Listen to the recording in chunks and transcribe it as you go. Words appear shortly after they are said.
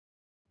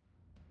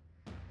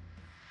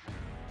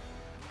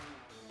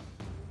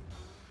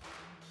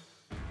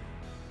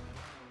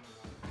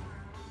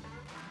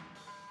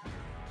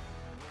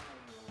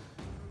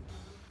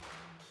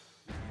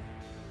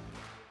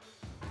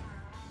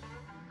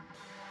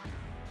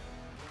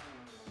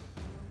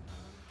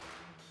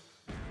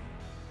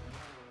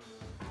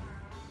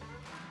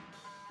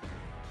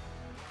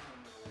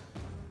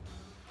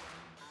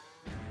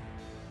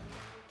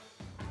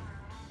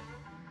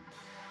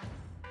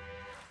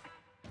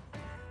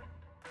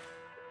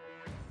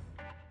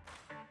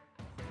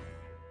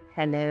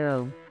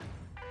Hello,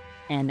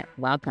 and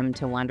welcome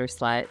to Wonder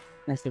Slut.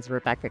 This is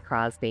Rebecca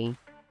Crosby.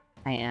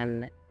 I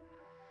am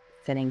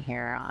sitting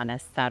here on a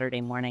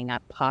Saturday morning. I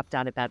popped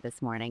out of bed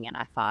this morning and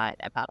I thought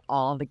about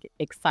all the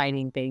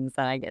exciting things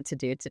that I get to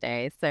do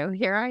today. So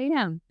here I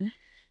am.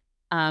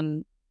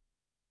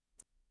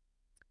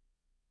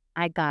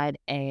 I got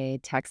a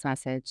text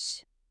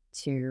message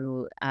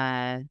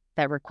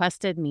that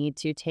requested me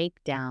to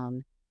take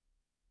down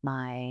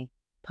my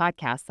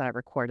podcast that I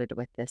recorded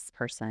with this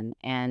person,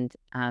 and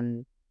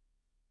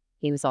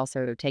he was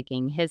also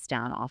taking his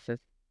down off of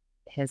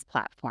his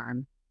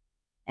platform.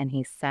 And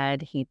he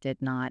said he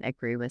did not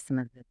agree with some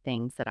of the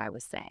things that I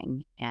was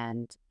saying.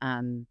 And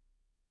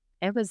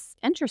it was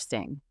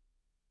interesting.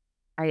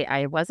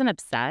 I wasn't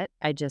upset.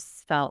 I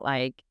just felt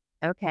like,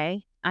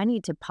 okay, I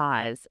need to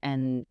pause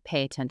and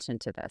pay attention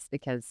to this,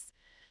 because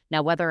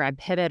now whether I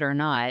pivot or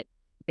not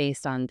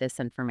based on this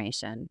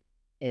information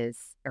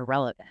is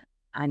irrelevant.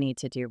 I need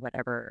to do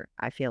whatever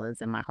I feel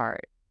is in my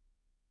heart.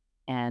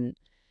 And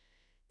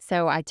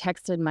so I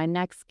texted my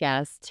next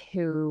guest,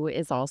 who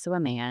is also a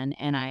man,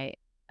 and I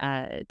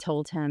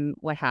told him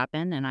what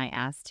happened, and I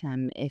asked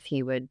him if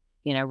he would,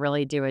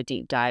 really do a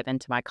deep dive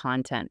into my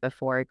content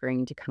before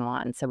agreeing to come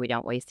on, so we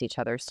don't waste each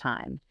other's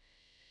time.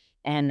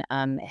 And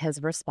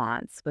his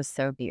response was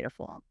so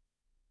beautiful.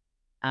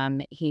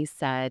 He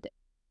said,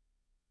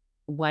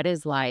 "What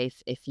is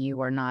life if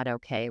you are not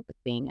okay with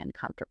being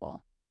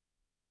uncomfortable?"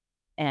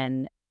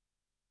 And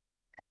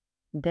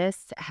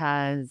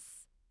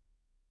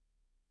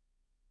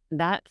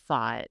that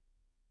thought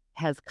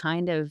has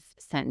kind of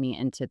sent me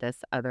into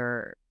this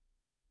other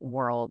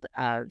world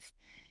of,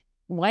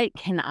 what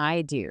can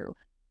I do?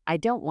 I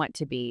don't want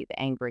to be the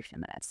angry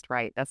feminist,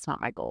 right? That's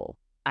not my goal.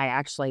 I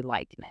actually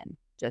like men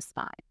just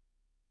fine.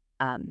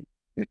 Um,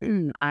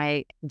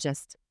 I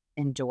just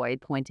enjoy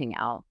pointing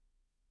out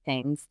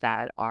things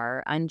that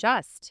are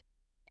unjust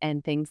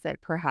and things that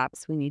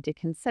perhaps we need to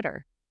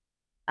consider.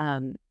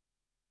 Um,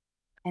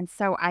 and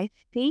so I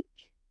think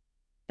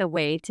the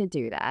way to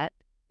do that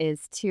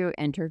is to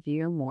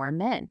interview more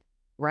men.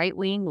 Right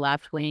wing,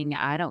 left wing,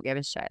 I don't give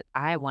a shit.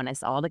 I want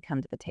us all to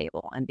come to the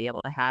table and be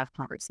able to have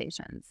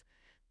conversations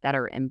that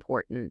are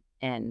important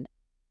in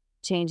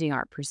changing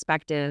our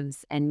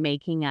perspectives and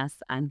making us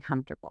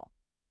uncomfortable.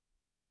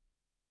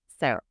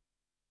 So,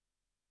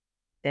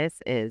 this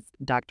is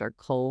Dr.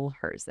 Cole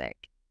Herzik.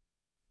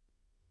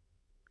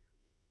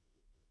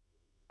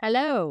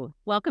 Hello,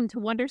 welcome to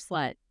Wonder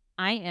Slut.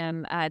 I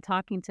am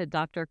talking to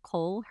Dr.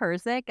 Cole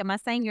Herzik. Am I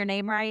saying your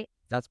name right?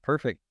 That's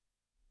perfect.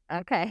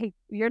 Okay.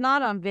 You're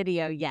not on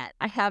video yet.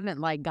 I haven't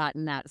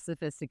gotten that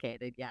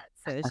sophisticated yet.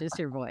 So it's just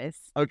your voice.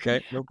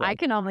 Okay, no I problem.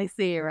 can only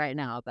see you right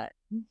now, but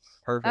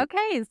Perfect.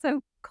 okay.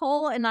 So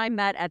Cole and I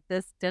met at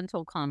this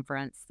dental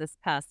conference this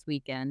past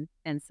weekend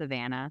in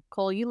Savannah.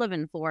 Cole, you live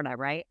in Florida,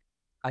 right?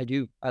 I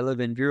do. I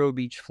live in Vero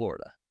Beach,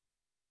 Florida.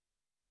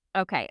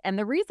 Okay. And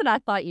the reason I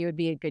thought you would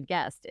be a good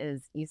guest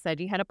is you said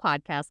you had a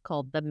podcast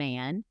called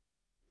M.A.N.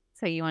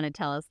 So you want to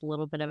tell us a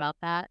little bit about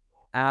that?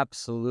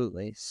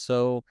 Absolutely.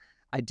 So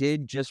I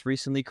did just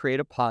recently create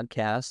a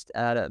podcast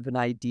out of an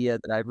idea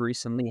that I've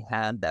recently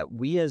had, that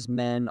we as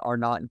men are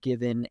not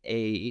given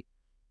a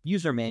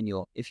user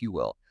manual, if you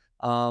will.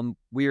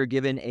 We are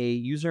given a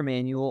user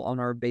manual on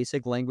our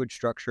basic language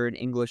structure in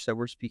English that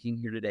we're speaking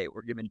here today.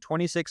 We're given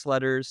 26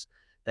 letters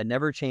that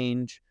never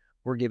change.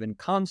 We're given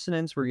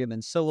consonants, we're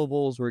given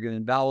syllables, we're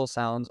given vowel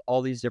sounds,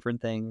 all these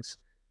different things.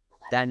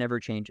 That never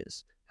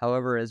changes.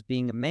 However, as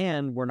being a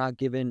man, we're not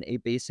given a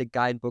basic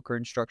guidebook or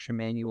instruction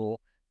manual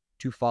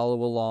to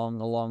follow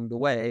along the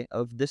way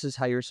of, this is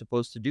how you're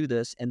supposed to do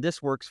this. And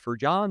this works for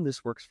John,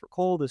 this works for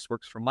Cole, this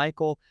works for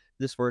Michael,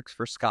 this works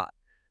for Scott.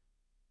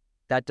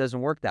 That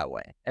doesn't work that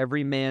way.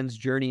 Every man's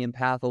journey and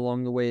path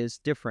along the way is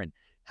different.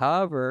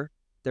 However,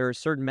 there are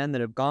certain men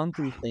that have gone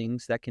through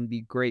things that can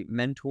be great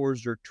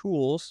mentors or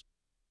tools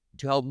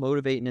to help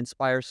motivate and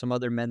inspire some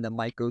other men that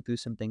might go through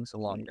some things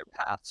along their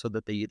path, so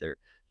that they either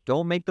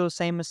don't make those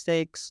same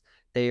mistakes,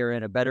 they are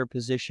in a better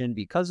position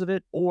because of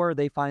it, or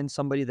they find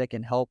somebody that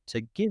can help to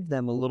give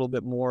them a little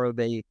bit more of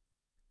a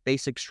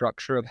basic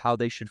structure of how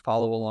they should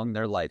follow along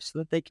their life so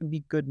that they can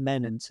be good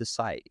men in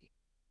society.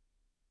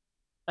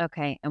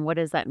 Okay. And what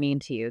does that mean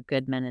to you,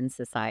 good men in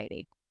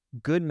society?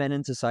 Good men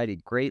in society.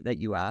 Great that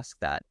you asked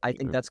that. I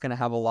think that's going to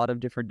have a lot of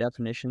different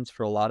definitions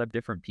for a lot of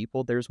different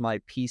people. There's my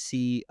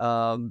PC,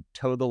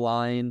 toe the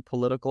line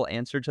political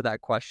answer to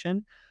that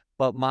question.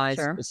 But my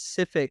Sure.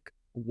 specific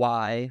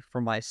why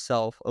for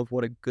myself of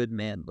what a good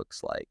man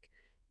looks like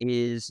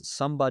is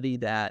somebody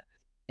that,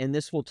 and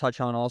this will touch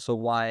on also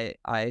why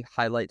I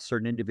highlight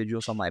certain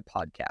individuals on my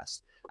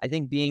podcast. I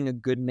think being a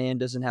good man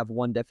doesn't have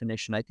one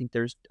definition. I think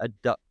there's a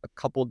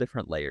couple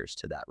different layers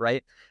to that,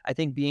 right? I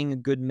think being a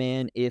good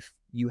man, if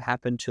you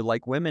happen to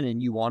like women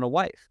and you want a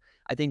wife.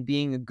 I think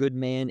being a good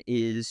man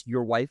is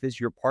your wife is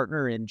your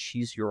partner and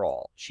she's your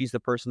all. She's the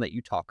person that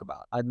you talk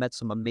about. I've met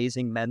some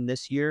amazing men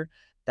this year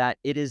that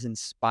it is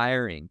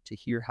inspiring to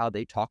hear how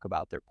they talk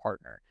about their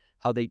partner,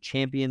 how they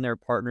champion their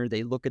partner.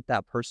 They look at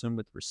that person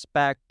with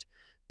respect.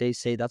 they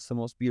say that's the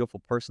most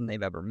beautiful person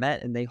they've ever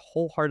met, and they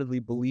wholeheartedly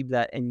believe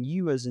that, and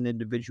you as an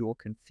individual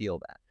can feel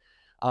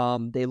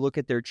that. They look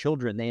at their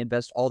children, they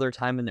invest all their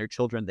time in their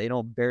children. They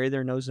don't bury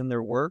their nose in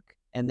their work,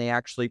 and they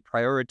actually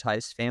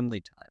prioritize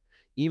family time,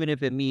 even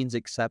if it means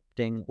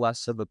accepting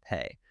less of a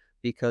pay.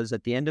 Because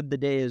at the end of the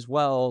day, as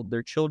well,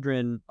 their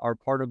children are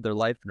part of their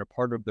life and a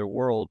part of their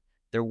world.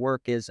 Their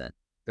work isn't.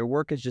 Their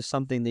work is just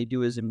something they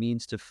do as a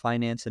means to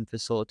finance and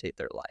facilitate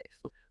their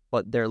life.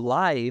 But their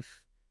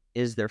life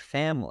is their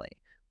family.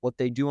 What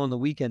they do on the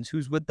weekends,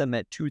 who's with them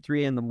at 2,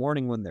 3 in the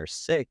morning when they're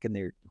sick, and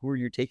who are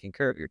you taking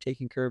care of? You're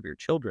taking care of your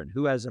children.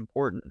 Who has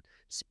important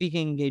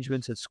speaking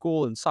engagements at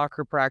school and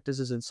soccer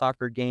practices and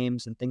soccer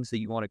games and things that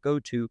you want to go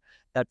to,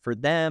 that for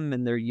them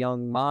and their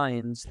young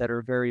minds that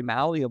are very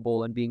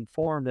malleable and being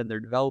formed, and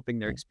they're developing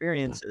their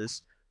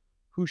experiences,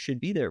 who should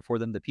be there for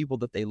them? The people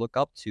that they look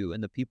up to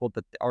and the people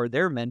that are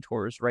their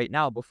mentors right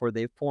now before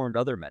they've formed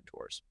other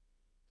mentors.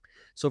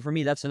 So for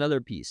me, that's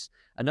another piece.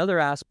 Another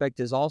aspect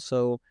is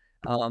also,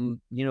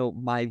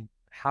 my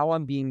how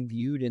I'm being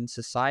viewed in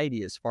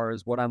society as far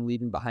as what I'm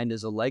leaving behind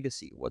as a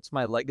legacy. What's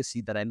my legacy?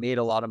 That I made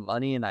a lot of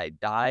money and I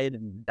died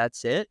and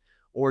that's it?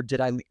 Or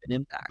did I leave an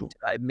impact?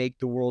 Did I make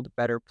the world a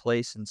better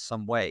place in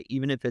some way?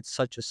 Even if it's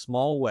such a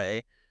small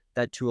way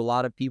that to a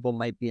lot of people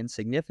might be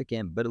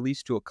insignificant, but at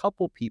least to a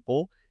couple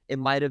people, it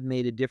might have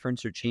made a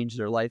difference or changed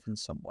their life in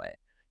some way.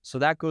 So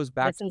that goes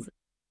back This to, is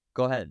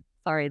go ahead.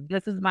 sorry,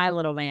 this is my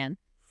little man.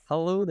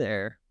 Hello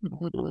there.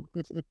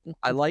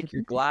 I like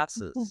your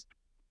glasses.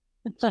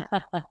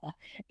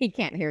 He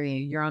can't hear you.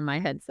 You're on my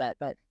headset,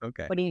 but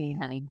Okay. what do you need,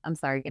 honey? I'm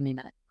sorry. Give me a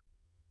minute.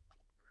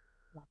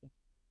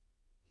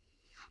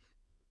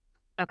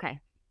 Okay.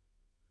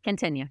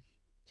 Continue.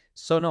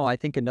 So no, I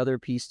think another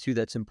piece too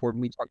that's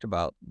important. We talked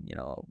about,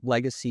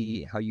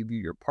 legacy, how you view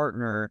your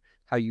partner,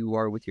 how you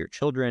are with your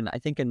children. I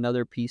think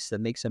another piece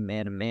that makes a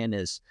man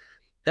is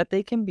that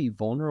they can be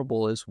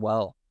vulnerable as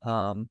well.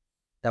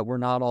 That we're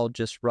not all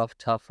just rough,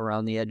 tough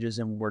around the edges,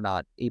 and we're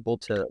not able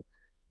to,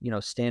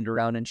 stand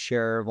around and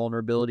share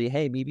vulnerability.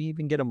 Hey, maybe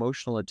even get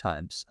emotional at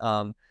times.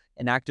 And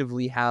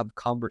actively have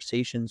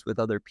conversations with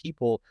other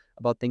people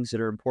about things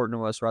that are important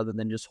to us rather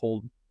than just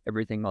hold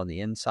everything on the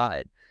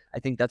inside. I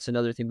think that's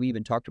another thing. We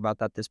even talked about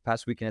that this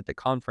past weekend at the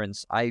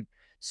conference. I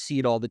see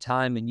it all the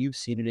time, and you've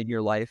seen it in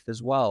your life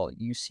as well.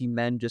 You see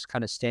men just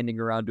kind of standing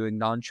around doing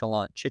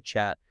nonchalant chit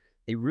chat.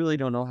 They really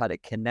don't know how to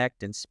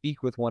connect and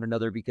speak with one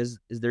another because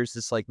there's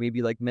this like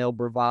maybe like male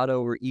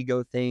bravado or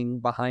ego thing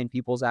behind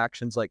people's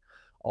actions. Like,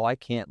 oh, I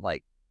can't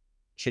like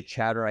chit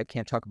chat, or I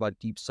can't talk about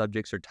deep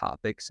subjects or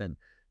topics, and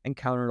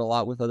encountered a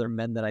lot with other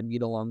men that I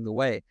meet along the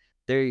way.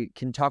 They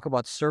can talk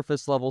about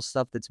surface level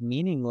stuff that's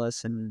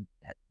meaningless and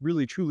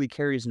really truly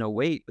carries no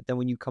weight. But then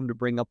when you come to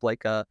bring up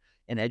like an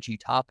edgy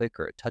topic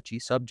or a touchy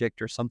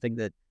subject or something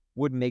that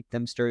would make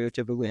them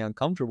stereotypically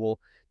uncomfortable,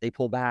 they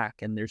pull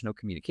back and there's no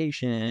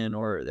communication,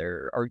 or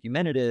they're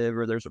argumentative,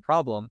 or there's a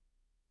problem.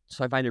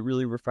 So I find it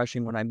really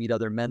refreshing when I meet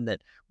other men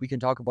that we can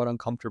talk about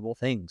uncomfortable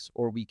things,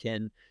 or we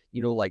can,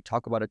 like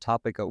talk about a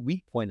topic, a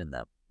weak point in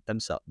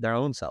themselves, their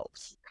own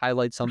selves,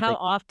 highlight How something.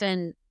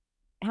 often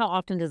how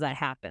often does that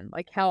happen?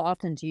 Like, how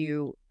often do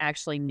you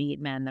actually meet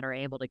men that are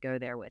able to go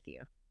there with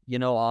you?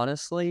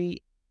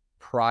 Honestly,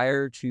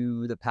 prior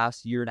to the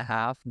past year and a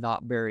half,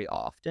 not very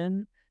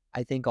often.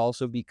 I think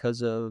also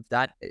because of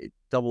that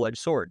double-edged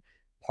sword.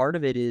 Part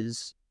of it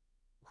is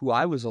who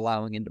I was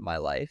allowing into my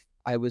life.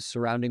 I was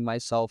surrounding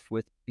myself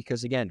with,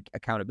 because again,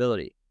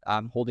 accountability.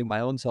 I'm holding my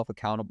own self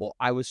accountable.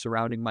 I was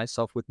surrounding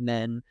myself with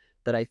men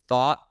that I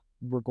thought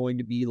were going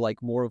to be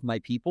like more of my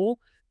people,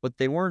 but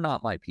they were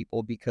not my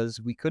people because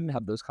we couldn't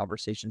have those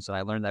conversations. And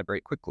I learned that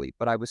very quickly.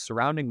 But I was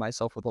surrounding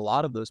myself with a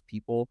lot of those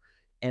people.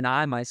 And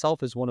I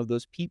myself is one of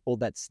those people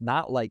that's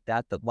not like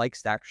that, that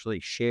likes to actually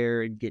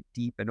share and get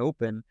deep and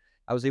open.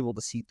 I was able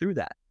to see through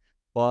that.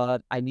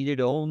 But I needed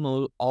to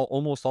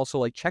almost also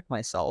like check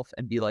myself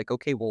and be like,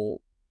 okay,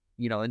 well,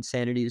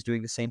 insanity is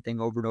doing the same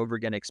thing over and over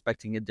again,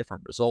 expecting a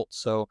different result.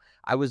 So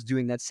I was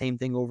doing that same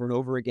thing over and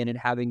over again and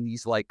having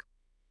these like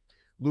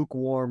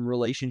lukewarm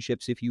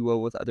relationships, if you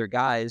will, with other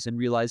guys, and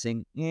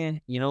realizing,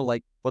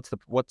 like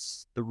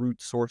what's the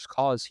root source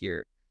cause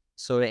here?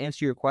 So to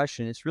answer your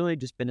question, it's really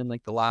just been in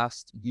like the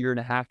last year and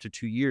a half to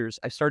 2 years,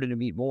 I started to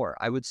meet more.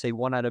 I would say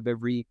one out of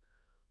every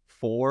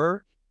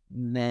 4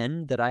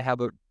 men that I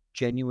have a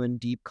genuine,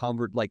 deep,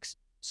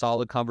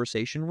 solid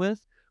conversation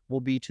with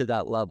will be to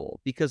that level.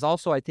 Because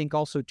also, I think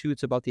also too,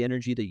 it's about the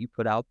energy that you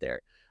put out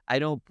there. I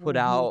don't put Mhm.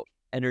 out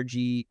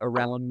energy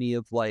around me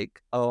of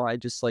like, oh, I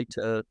just like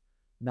to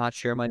not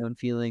share my own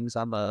feelings.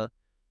 I'm a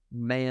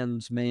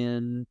man's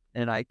man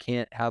and I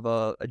can't have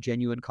a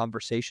genuine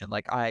conversation.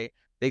 Like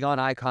big on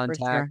eye For contact.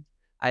 sure.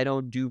 I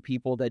don't do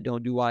people that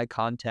don't do eye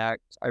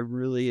contact. I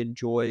really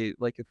enjoy,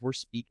 like, if we're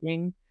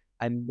speaking,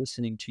 I'm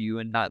listening to you,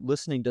 and not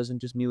listening doesn't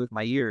just mean with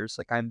my ears.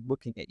 Like, I'm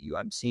looking at you.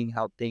 I'm seeing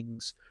how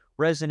things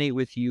resonate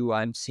with you.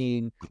 I'm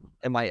seeing,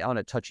 am I on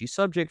a touchy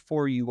subject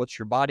for you? What's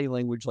your body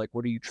language like?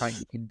 What are you trying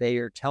to convey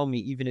or tell me?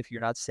 Even if you're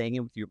not saying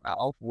it with your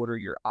mouth, what are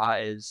your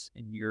eyes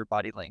and your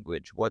body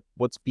language?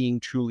 What's being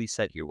truly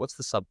said here? What's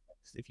the subject?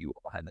 if you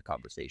will, behind the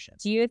conversation.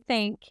 Do you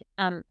think,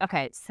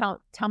 okay,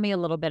 so tell me a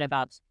little bit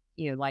about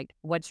you. Like,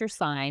 what's your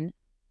sign?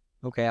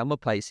 Okay, I'm a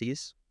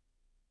Pisces.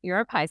 You're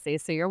a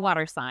Pisces, so you're a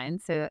water sign.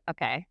 So,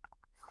 okay,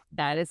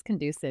 that is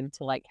conducive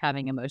to like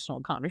having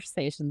emotional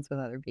conversations with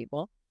other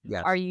people.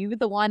 Are Yes. you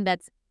the one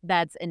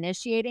that's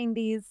initiating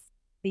these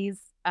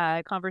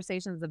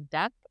conversations of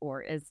depth,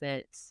 or is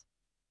it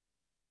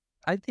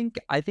I think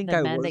the I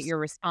men that was you're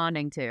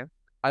responding to?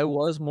 I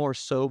was more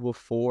so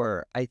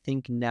before. I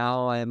think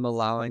now I'm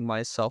allowing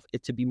myself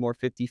it to be more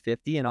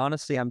 50-50. And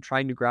honestly, I'm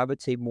trying to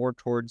gravitate more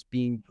towards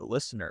being the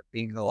listener,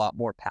 being a lot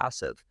more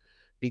passive,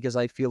 because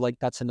I feel like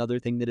that's another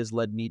thing that has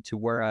led me to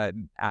where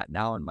I'm at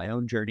now in my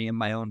own journey and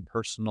my own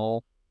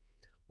personal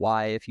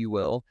why, if you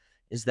will,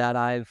 is that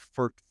I've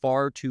for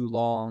far too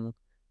long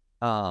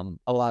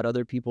allowed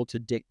other people to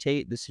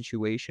dictate the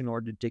situation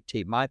or to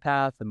dictate my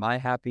path and my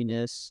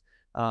happiness,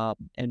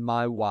 and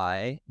my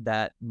why.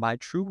 That my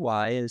true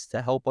why is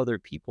to help other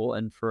people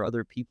and for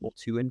other people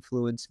to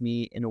influence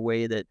me in a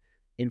way that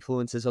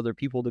influences other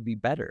people to be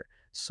better.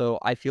 So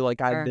I feel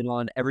like I've Or been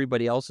on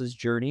everybody else's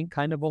journey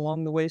kind of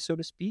along the way, so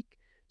to speak.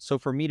 So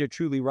for me to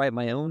truly write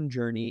my own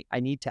journey, I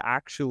need to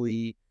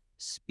actually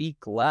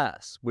speak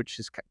less, which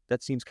is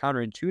that seems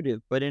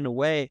counterintuitive, but in a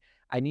way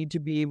I need to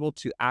be able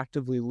to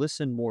actively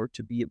listen more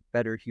to be a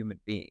better human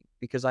being.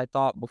 Because I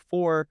thought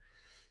before,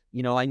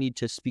 I need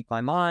to speak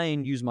my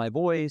mind, use my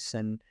voice,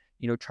 and,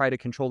 try to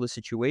control the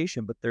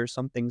situation. But there are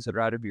some things that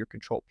are out of your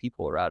control.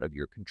 People are out of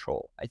your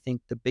control. I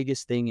think the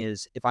biggest thing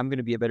is if I'm going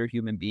to be a better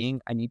human being,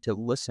 I need to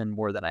listen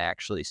more than I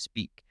actually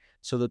speak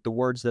so that the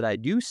words that I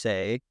do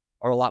say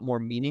are a lot more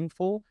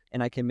meaningful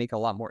and I can make a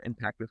lot more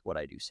impact with what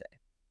I do say.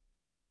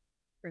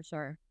 for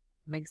sure,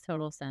 makes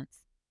total sense.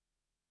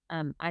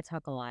 I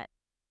talk a lot.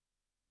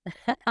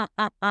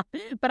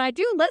 But I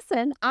do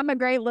listen. I'm a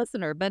great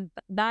listener, but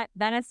that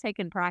has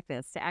taken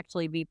practice to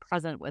actually be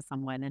present with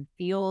someone and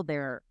feel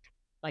their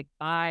like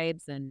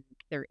vibes and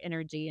their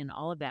energy and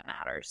all of that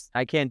matters,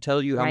 I can't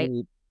tell you how right?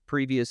 many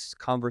previous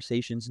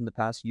conversations in the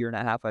past year and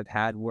a half I've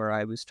had where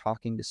I was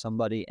talking to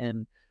somebody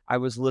and I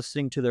was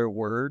listening to their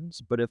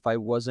words, but if I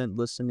wasn't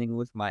listening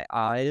with my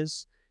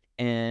eyes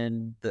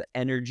and the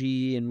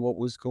energy and what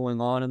was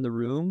going on in the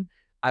room,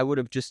 I would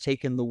have just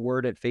taken the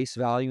word at face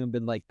value and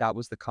been like, that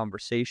was the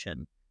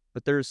conversation.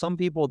 But there are some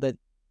people that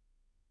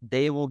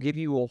they will give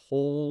you a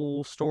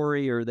whole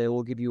story or they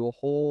will give you a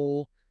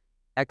whole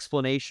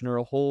explanation or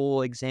a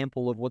whole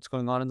example of what's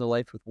going on in their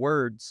life with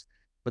words,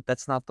 but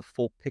that's not the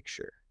full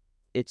picture.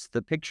 It's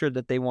the picture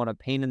that they want to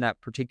paint in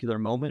that particular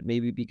moment,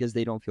 maybe because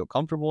they don't feel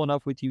comfortable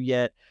enough with you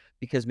yet,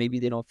 because maybe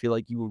they don't feel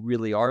like you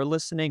really are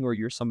listening, or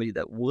you're somebody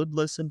that would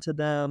listen to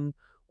them,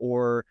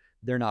 or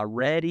they're not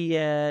ready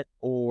yet,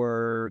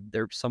 or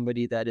they're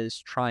somebody that is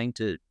trying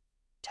to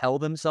tell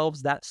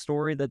themselves that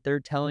story that they're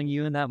telling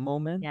you in that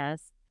moment.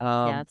 Yes.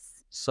 Um,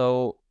 Yes.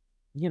 so,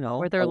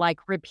 Or they're like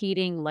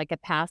repeating like a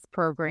past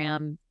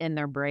program in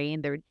their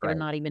brain. They're right,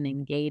 not even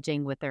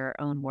engaging with their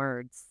own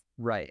words.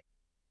 right.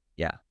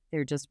 Yeah.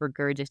 They're just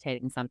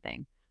regurgitating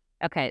something.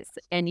 Okay,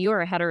 and you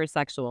are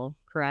heterosexual,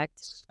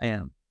 correct? I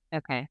am.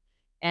 Okay.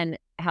 And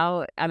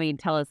how I mean,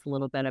 tell us a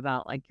little bit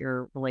about, like,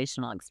 your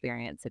relational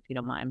experience, if you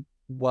don't mind.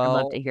 I'd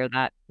love to Well, hear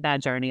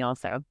that journey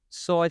also.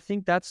 so I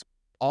think that's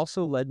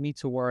also led me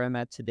to where I'm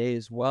at today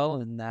as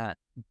well, in that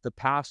the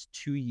past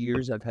 2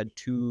 years I've had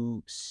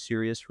two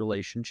serious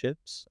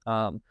relationships.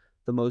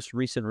 The most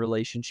recent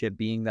relationship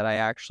being that I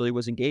actually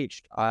was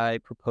engaged. I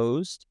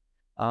proposed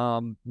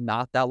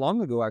not that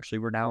long ago, actually.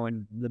 We're now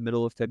in the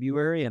middle of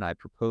February, and I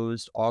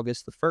proposed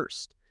August the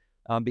 1st,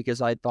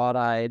 because I thought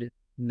I'd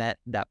met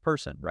that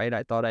person, right?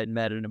 I thought I'd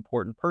met an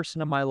important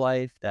person in my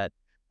life that,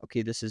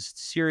 okay, this is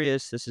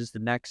serious. This is the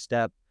next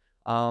step,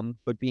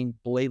 but being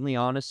blatantly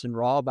honest and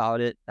raw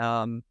about it,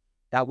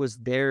 that was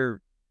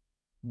their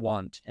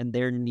want and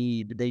their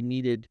need. They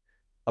needed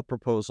a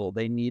proposal.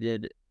 They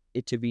needed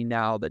it to be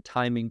now, the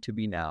timing to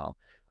be now.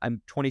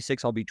 I'm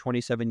 26, I'll be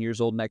 27 years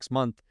old next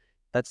month.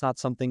 That's not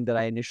something that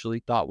I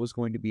initially thought was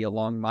going to be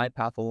along my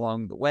path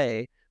along the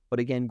way. But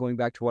again, going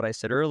back to what I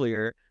said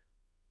earlier,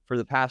 for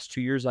the past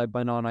 2 years, I've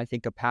been on, I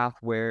think, a path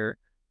where,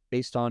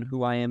 based on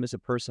who I am as a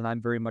person, I'm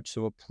very much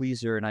so a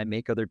pleaser and I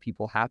make other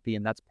people happy.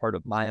 And that's part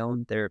of my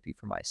own therapy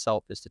for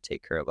myself, is to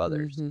take care of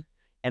others. Mhm.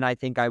 And I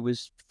think I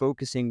was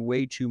focusing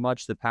way too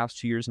much the past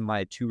 2 years in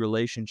my two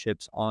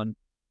relationships on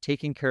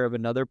taking care of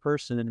another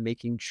person and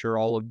making sure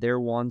all of their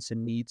wants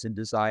and needs and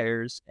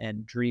desires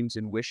and dreams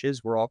and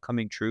wishes were all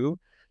coming true,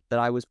 that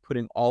I was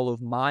putting all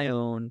of my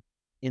own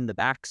in the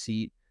back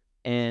seat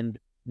and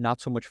not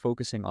so much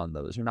focusing on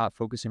those, or not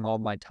focusing all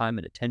of my time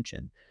and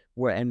attention.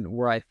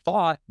 Where I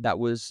thought that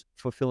was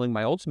fulfilling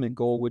my ultimate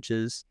goal, which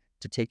is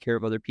to take care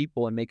of other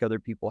people and make other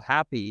people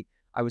happy,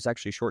 I was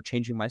actually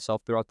shortchanging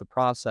myself throughout the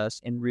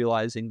process and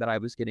realizing that I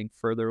was getting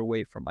further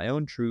away from my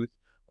own truth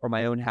or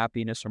my own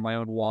happiness or my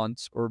own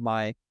wants or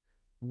my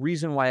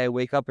reason why I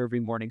wake up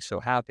every morning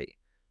so happy.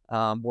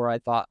 Where I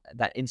thought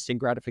that instant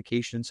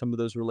gratification, some of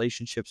those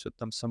relationships with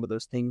them, some of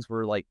those things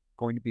were like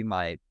going to be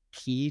my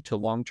key to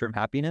long term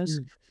happiness.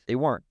 Mm. They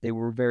weren't. They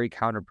were very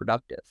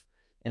counterproductive.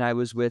 And I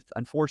was with,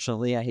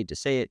 unfortunately, I hate to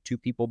say it, two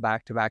people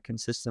back to back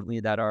consistently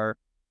that are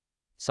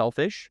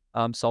selfish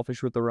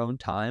with their own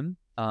time.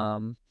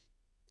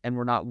 And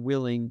were not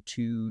willing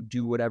to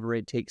do whatever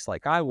it takes,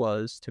 like I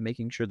was, to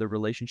making sure the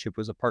relationship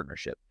was a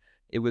partnership.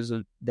 It was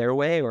their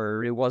way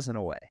or it wasn't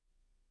a way.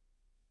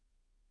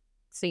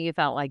 So you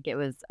felt like it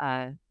was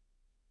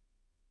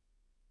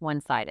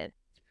one-sided,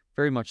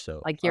 Very much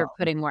so. like you're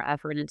putting more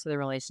effort into the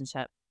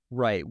relationship.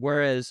 Right.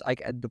 Whereas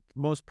the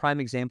most prime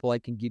example I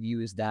can give you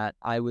is that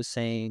I was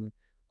saying,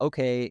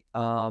 okay,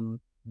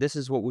 this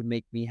is what would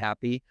make me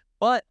happy,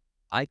 but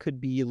I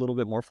could be a little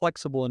bit more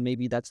flexible and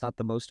maybe that's not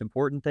the most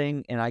important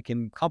thing and I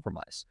can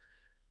compromise.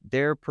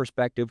 Their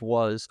perspective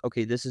was,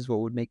 okay, this is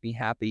what would make me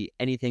happy.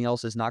 Anything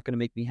else is not going to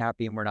make me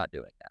happy and we're not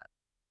doing that.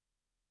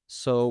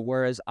 So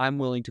whereas I'm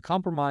willing to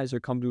compromise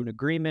or come to an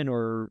agreement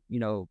or,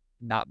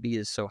 not be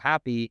as so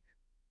happy,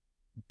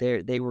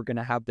 they were going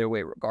to have their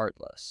way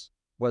regardless,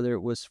 whether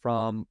it was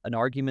from an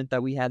argument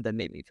that we had that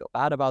made me feel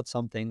bad about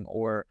something,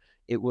 or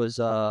it was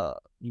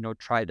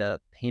try to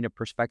paint a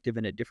perspective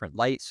in a different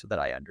light so that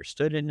I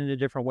understood it in a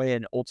different way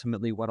and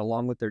ultimately went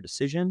along with their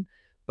decision,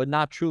 but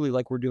not truly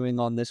like we're doing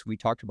on this we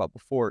talked about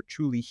before,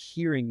 truly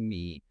hearing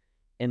me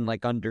and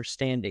like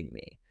understanding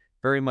me.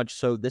 Very much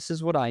so, this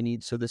is what I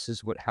need, so this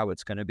is how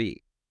it's going to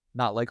be.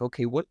 Not like,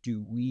 okay, what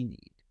do we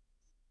need?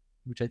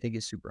 Which I think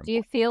is super Do you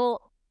important.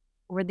 feel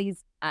were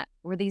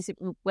these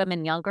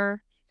women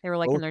younger? They were,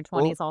 like, in Both, their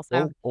both, 20s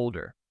also? both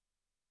older.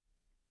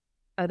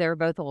 Oh, they were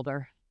both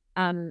older.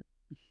 Um,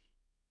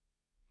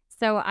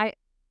 so I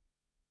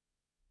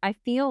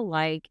feel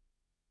like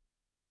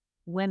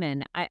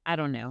women I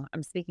don't know,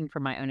 I'm speaking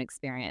from my own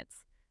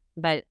experience,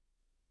 but,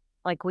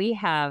 like, we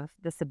have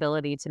this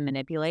ability to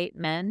manipulate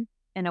men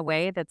in a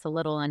way that's a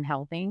little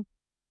unhealthy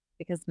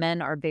because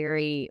men are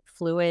very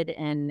fluid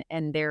in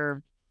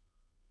their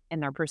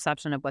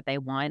perception of what they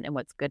want and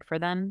what's good for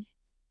them,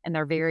 and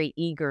they're very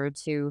eager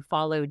to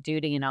follow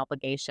duty and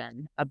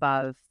obligation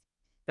above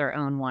their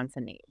own wants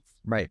and needs.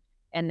 Right.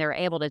 And they're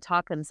able to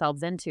talk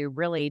themselves into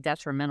really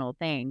detrimental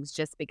things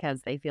just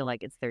because they feel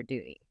like it's their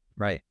duty.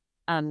 Right.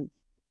 Um,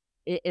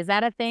 is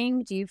that a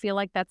thing? Do you feel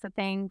like that's a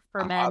thing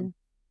for A men?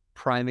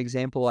 prime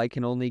example I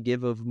can only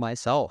give of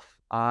myself.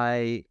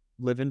 I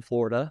live in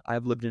Florida.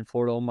 I've lived in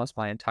Florida almost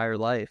my entire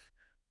life.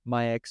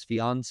 My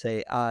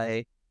ex-fiance,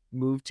 I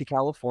moved to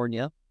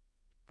California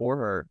for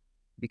her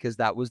because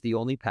that was the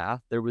only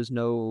path. There was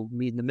no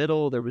meet in the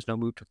middle. There was no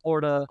move to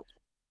Florida.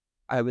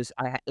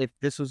 If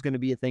this was going to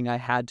be a thing, I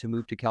had to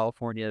move to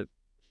California.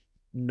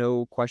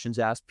 No questions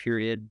asked,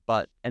 period,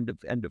 but end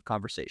of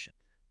conversation.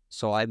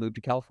 So I moved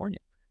to California.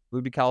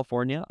 Moved to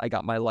California. I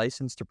got my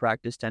license to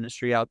practice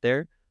dentistry out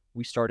there.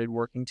 We started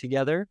working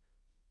together.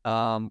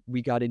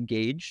 We got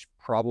engaged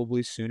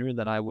probably sooner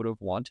than I would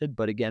have wanted,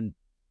 but again,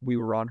 we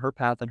were on her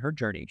path and her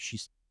journey.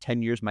 She's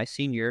 10 years my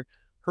senior.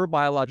 Her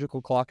biological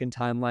clock and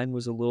timeline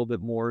was a little bit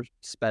more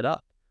sped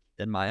up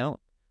than my own.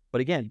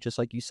 But again, just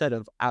like you said,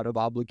 of out of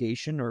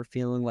obligation or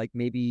feeling like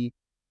maybe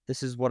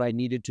this is what I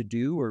needed to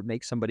do or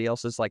make somebody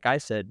else's, like I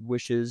said,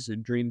 wishes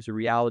and dreams a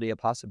reality, a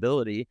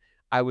possibility.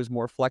 I was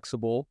more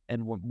flexible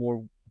and would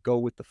more go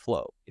with the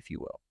flow, if you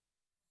will.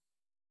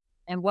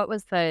 And what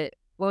was the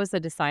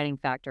deciding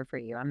factor for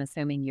you? I'm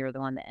assuming you're the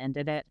one that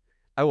ended it.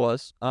 I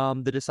was.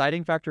 The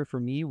deciding factor for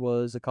me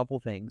was a couple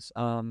things.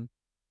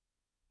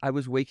 I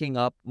was waking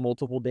up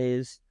multiple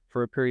days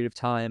for a period of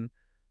time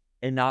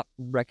and not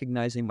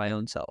recognizing my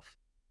own self.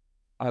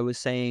 I was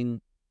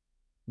saying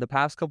the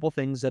past couple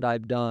things that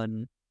I've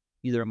done,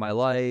 either in my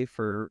life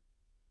or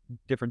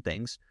different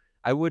things,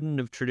 I wouldn't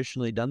have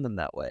traditionally done them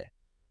that way.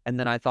 And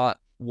then I thought,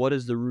 what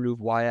is the root of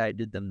why I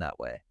did them that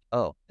way?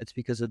 Oh, it's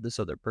because of this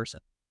other person.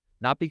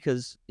 Not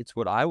because it's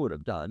what I would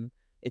have done.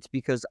 It's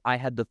because I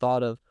had the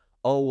thought of,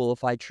 oh, well,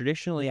 if I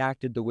traditionally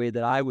acted the way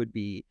that I would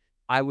be,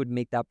 I would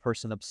make that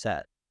person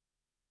upset.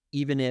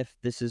 Even if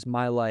this is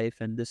my life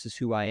and this is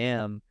who I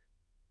am,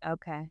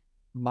 Okay.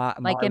 my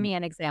Like, give me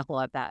an example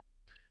of that.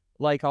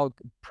 like I'll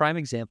prime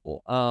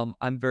example.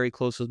 I'm very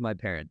close with my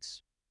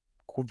parents,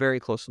 very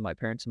close with my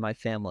parents and my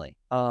family.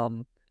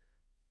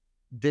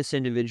 This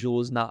individual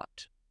is not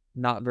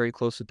very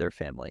close with their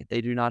family.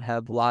 They do not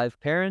have live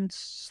parents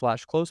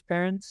slash close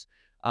parents,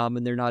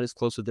 and they're not as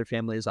close with their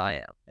family as I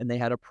am. And they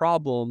had a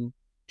problem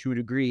to a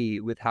degree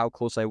with how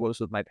close I was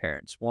with my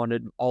parents.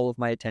 Wanted all of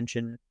my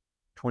attention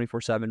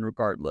 24/7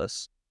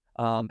 regardless,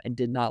 and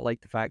did not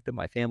like the fact that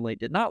my family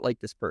did not like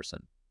this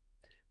person,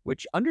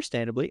 which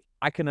understandably,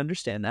 I can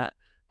understand that.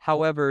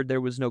 However,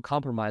 there was no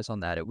compromise on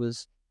that. It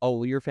was, oh,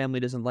 well, your family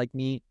doesn't like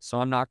me, so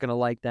I'm not going to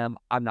like them.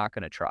 I'm not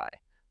going to try.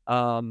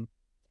 Um,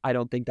 I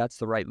don't think that's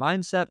the right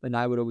mindset. And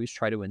I would always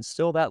try to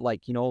instill that,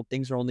 like,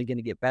 things are only going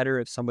to get better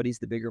if somebody's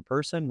the bigger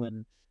person.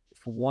 When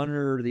if one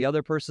or the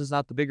other person's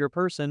not the bigger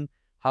person,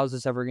 how's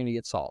this ever going to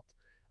get solved?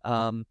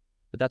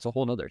 But that's a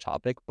whole nother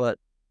topic. But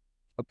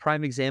a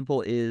prime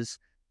example is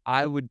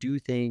I would do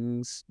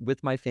things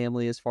with my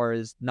family as far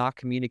as not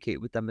communicate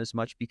with them as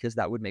much because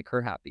that would make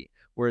her happy.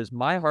 Whereas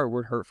my heart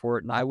would hurt for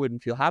it and I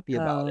wouldn't feel happy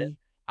about it. Oh.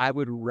 I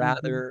would Mhm.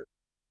 rather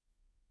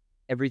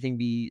everything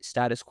be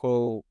status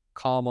quo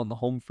calm on the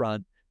home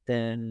front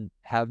than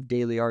have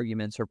daily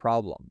arguments or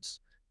problems.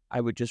 I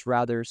would just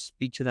rather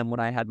speak to them when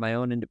I had my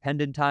own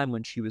independent time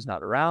when she was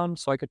not around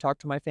so I could talk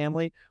to my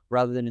family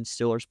rather than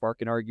instill or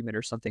spark an argument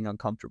or something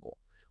uncomfortable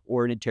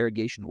or an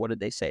interrogation. What did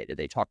they say? Did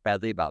they talk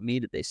badly about me?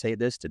 Did they say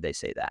this? Did they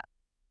say that?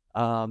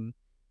 Um,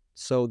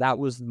 so that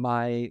was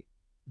my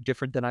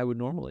different than I would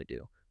normally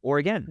do. Or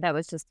again, That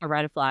was just a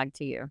red flag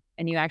to you,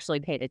 and you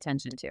actually paid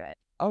attention to it.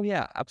 oh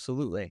yeah,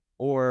 absolutely.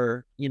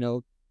 Or,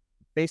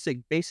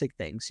 basic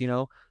things,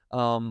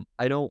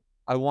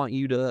 I want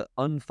you to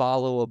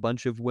unfollow a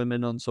bunch of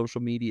women on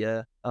social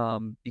media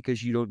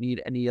because you don't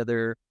need any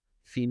other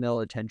female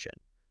attention.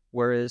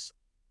 Whereas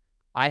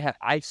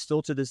I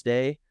still to this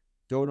day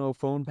don't know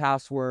phone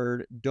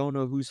password, don't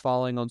know who's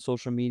following on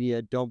social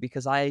media, don't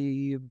because I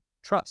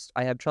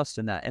have trust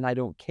in that and I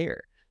don't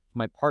care.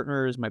 My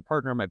partner is my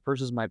partner, my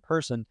person is my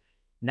person.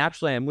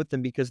 Naturally, I'm with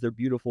them because they're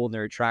beautiful and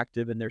they're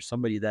attractive and they're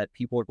somebody that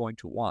people are going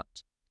to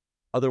want.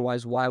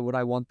 Otherwise, why would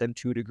I want them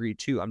to a degree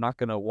too? I'm not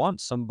going to want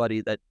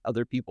somebody that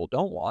other people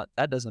don't want.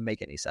 That doesn't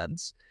make any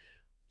sense.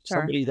 Sure,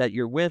 Somebody that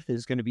you're with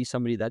is going to be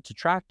somebody that's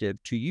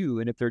attractive to you.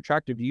 And if they're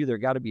attractive to you, they're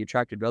got to be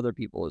attractive to other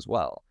people as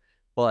well.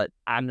 But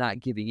I'm not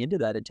giving into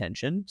that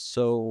attention.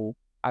 So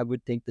I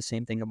would think the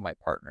same thing of my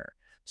partner.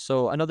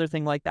 So another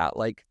thing like that,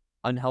 like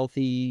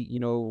unhealthy,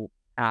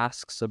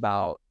 asks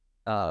about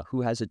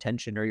who has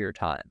attention or your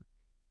time,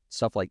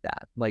 stuff like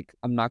that. Like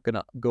I'm not going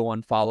to go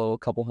unfollow a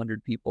couple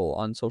hundred people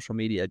on social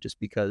media just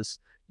because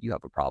you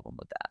have a problem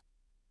with that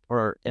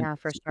or an yeah,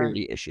 for sure,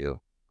 insecurity issue.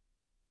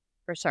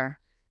 for sure.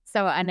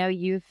 So I know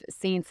you've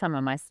seen some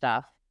of my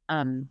stuff.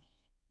 Um,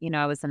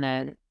 I was in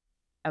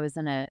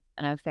an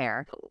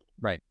affair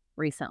Right.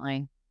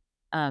 recently.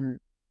 Um,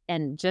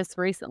 and just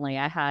recently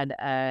I had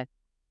a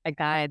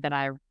guy that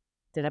I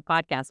did a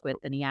podcast with,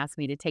 and he asked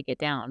me to take it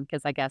down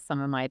because I guess some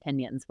of my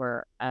opinions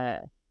were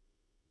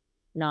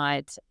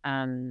not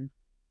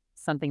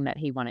something that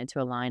he wanted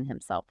to align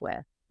himself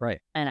with. Right.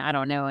 And I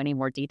don't know any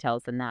more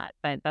details than that.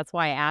 But that's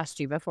why I asked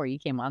you before you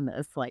came on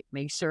this, like,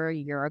 make sure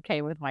you're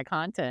okay with my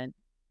content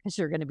because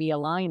you're going to be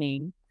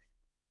aligning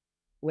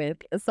with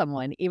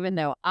someone, even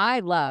though I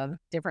love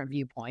different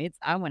viewpoints.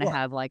 I want to Yeah.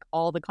 have like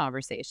all the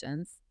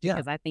conversations Yeah.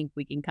 because I think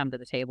we can come to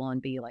the table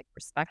and be like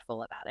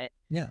respectful about it.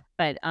 Yeah.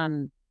 But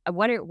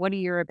what are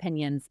your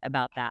opinions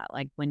about that?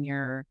 Like when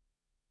you're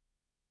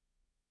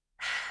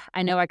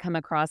I know I come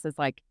across as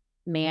like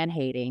man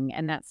hating,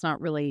 and that's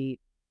not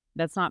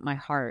my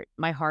heart.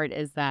 My heart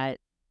is that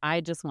I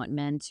just want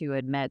men to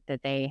admit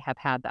that they have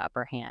had the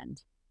upper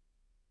hand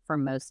for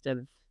most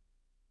of,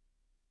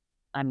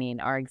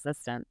 our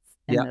existence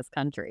in Yeah. this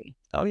country.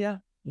 Oh, yeah.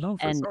 No,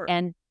 for sure.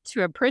 And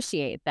to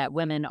appreciate that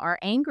women are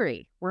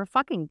angry. We're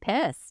fucking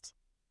pissed.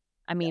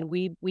 Yeah.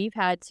 We've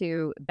had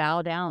to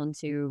bow down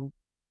to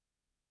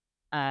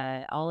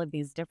all of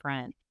these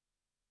different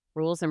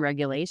rules and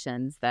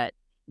regulations that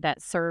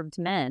served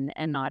men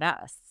and not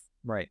us.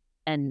 Right.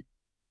 And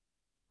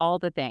all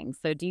the things.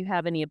 So do you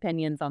have any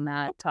opinions on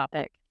that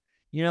topic?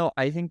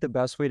 I think the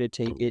best way to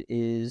take it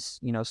is,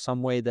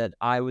 some way that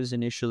I was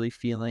initially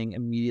feeling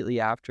immediately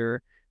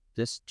after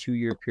this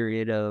 2-year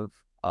period of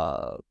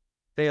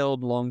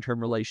failed long-term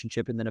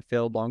relationship and then a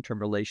failed long-term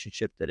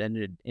relationship that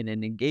ended in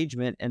an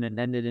engagement and it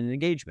ended in an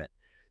engagement.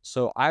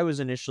 So I was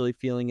initially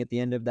feeling at the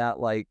end of that,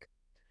 like,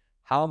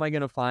 how am I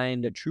going to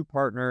find a true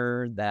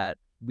partner that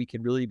we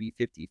can really be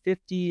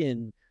 50-50?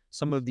 And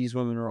some of these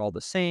women are all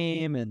the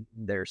same. And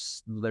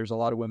there's a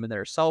lot of women that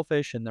are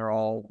selfish and they're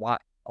all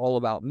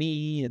about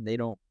me and they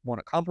don't want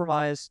to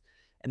compromise.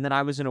 And then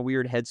I was in a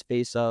weird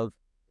headspace of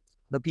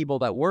the people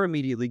that were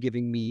immediately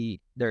giving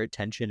me their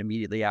attention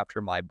immediately after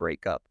my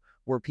breakup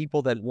were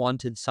people that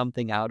wanted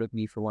something out of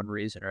me for one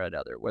reason or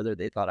another, whether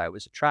they thought I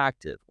was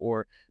attractive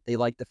or they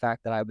liked the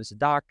fact that I was a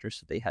doctor,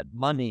 so they had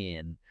money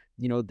and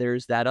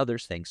there's that other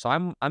thing. So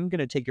I'm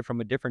gonna take it from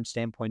a different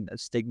standpoint, a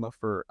stigma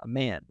for a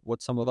man,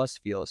 what some of us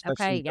feel, Okay,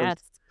 especially those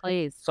yes,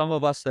 please. some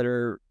of us that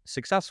are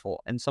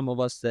successful and some of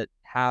us that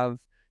have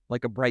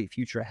like a bright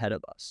future ahead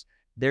of us.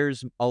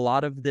 There's a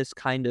lot of this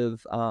kind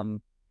of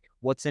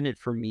what's in it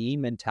for me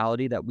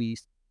mentality that we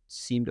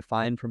seem to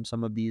find from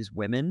some of these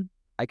women.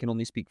 I can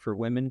only speak for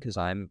women because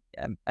I'm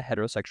a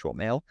heterosexual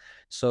male.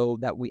 So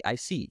that I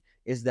see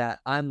is that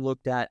I'm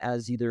looked at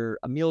as either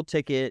a meal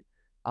ticket,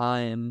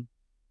 I'm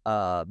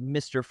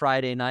Mr.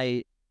 Friday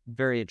night,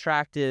 very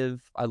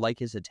attractive. I like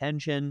his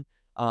attention.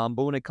 But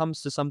when it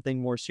comes to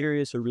something more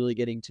serious or really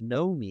getting to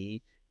know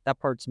me, that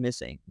part's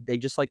missing. They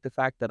just like the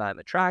fact that I'm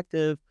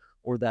attractive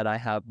or that I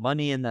have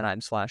money and that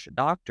I'm slash a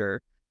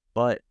doctor.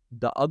 But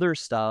the other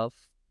stuff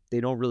they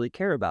don't really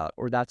care about,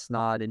 or that's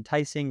not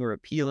enticing or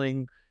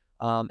appealing.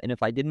 And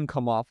if I didn't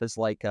come off as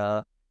like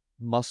a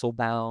muscle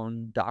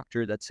bound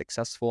doctor that's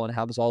successful and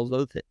has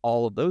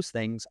all of those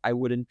things, I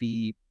wouldn't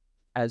be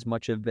as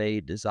much of a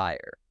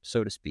desire,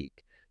 so to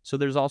speak. So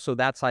there's also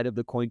that side of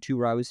the coin too,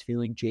 where I was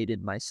feeling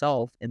jaded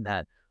myself in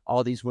that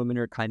all these women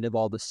are kind of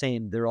all the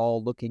same. They're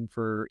all looking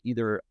for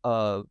either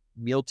a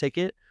meal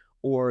ticket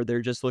or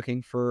they're just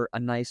looking for a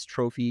nice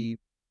trophy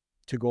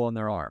to go on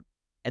their arm.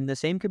 And the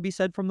same could be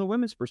said from the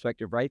women's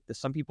perspective, right?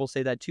 Some people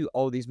say that too.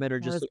 Oh, these men are I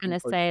just was looking gonna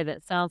for, say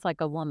that sounds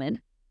like a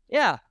woman.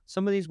 yeah,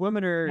 some of these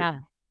women are, Yeah.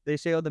 they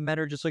say, oh, the men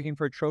are just looking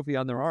for a trophy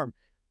on their arm.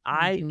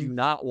 I Mhm. do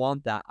not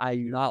want that. I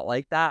do not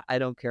like that. I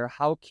don't care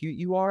how cute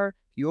you are.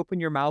 If you open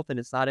your mouth and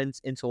it's not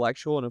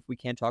intellectual, and if we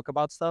can't talk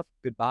about stuff,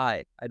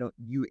 goodbye. I don't,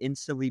 you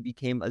instantly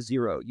became a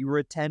zero. You were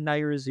a 10, now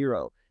you're a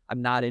zero.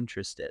 I'm not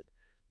interested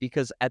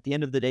because at the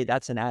end of the day,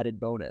 that's an added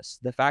bonus.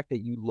 The fact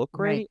that you look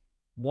Right. great,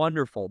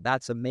 wonderful.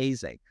 That's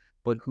amazing.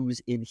 But who's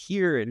in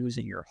here and who's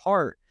in your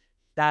heart,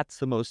 that's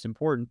the most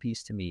important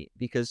piece to me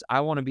because I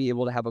want to be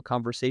able to have a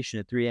conversation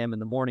at 3 a.m. in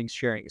the morning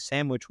sharing a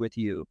sandwich with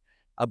you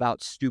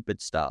about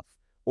stupid stuff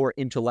or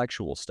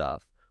intellectual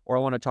stuff, or I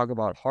want to talk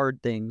about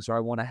hard things, or I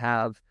want to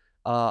have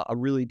a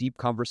really deep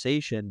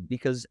conversation.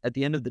 Because at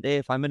the end of the day,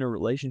 if I'm in a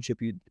relationship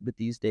with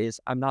these days,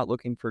 I'm not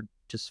looking for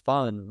just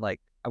fun. Like,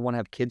 I want to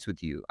have kids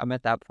with you. I'm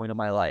at that point in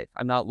my life.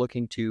 I'm not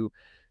looking to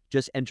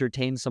just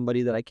entertain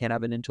somebody that I can't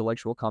have an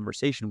intellectual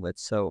conversation with.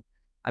 So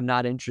I'm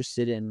not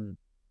interested in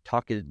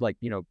talking like,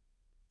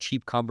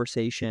 cheap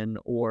conversation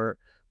or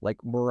like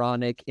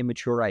moronic,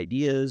 immature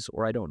ideas,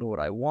 or I don't know what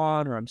I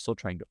want, or I'm still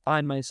trying to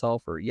find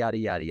myself, or yada,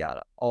 yada,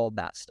 yada, all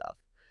that stuff.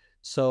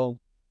 So,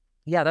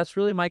 yeah, that's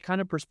really my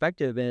kind of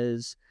perspective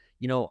is,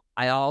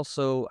 I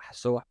also,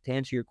 so to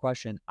answer your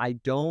question, I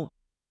don't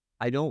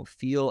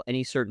feel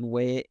any certain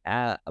way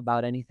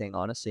about anything,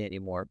 honestly,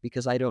 anymore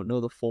because I don't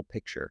know the full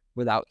picture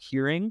without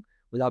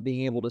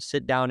being able to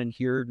sit down and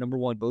hear, number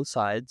one, both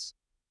sides,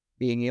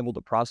 being able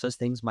to process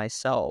things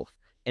myself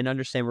and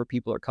understand where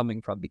people are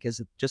coming from. Because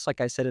just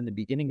like I said in the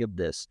beginning of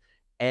this,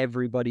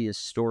 everybody's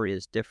story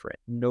is different.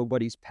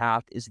 Nobody's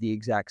path is the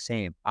exact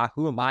same.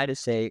 Who am I to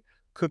say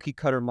cookie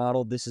cutter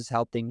model? This is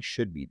how things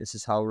should be. This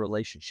is how a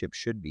relationship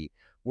should be.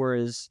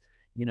 Whereas,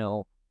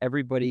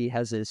 everybody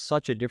has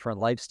such a different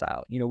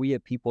lifestyle. We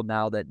have people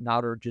now that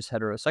not are just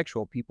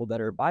heterosexual, people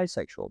that are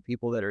bisexual,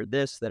 people that are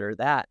this, that are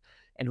that.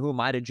 And who am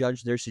I to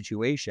judge their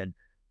situation?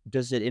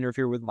 Does it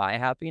interfere with my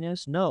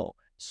happiness? No.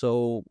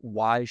 So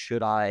why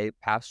should I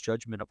pass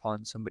judgment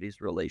upon somebody's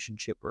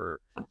relationship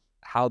or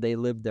how they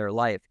live their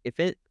life? If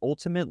it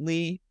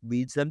ultimately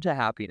leads them to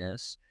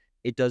happiness,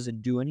 it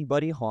doesn't do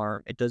anybody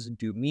harm, it doesn't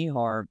do me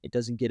harm, it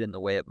doesn't get in the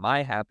way of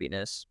my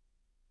happiness,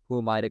 who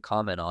am I to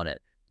comment on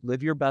it?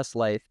 Live your best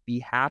life, be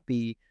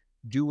happy,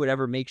 do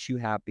whatever makes you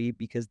happy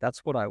because that's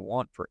what I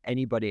want for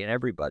anybody and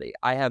everybody.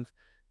 I have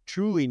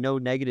truly no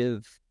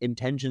negative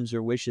intentions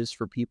or wishes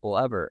for people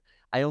ever.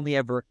 I only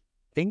ever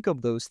think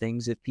of those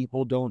things if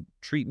people don't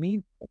treat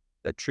me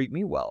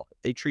well.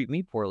 If they treat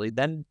me poorly,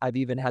 then I've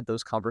even had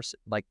those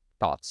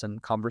thoughts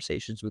and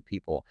conversations with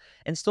people.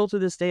 And still to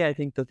this day, I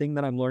think the thing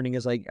that I'm learning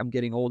as I'm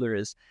getting older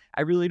is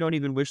I really don't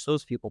even wish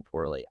those people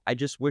poorly. I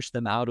just wish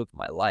them out of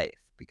my life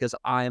because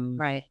I'm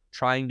Right.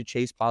 trying to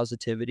chase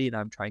positivity and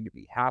I'm trying to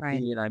be Right.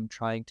 happy and I'm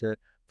trying to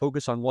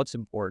focus on what's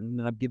important.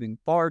 And I'm giving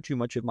far too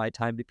much of my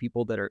time to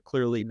people that are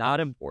clearly not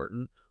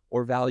important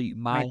or value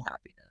my Right.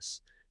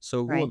 happiness.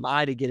 So who Right. am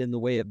I to get in the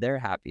way of their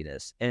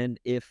happiness? And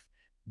if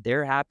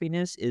their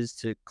happiness is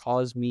to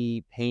cause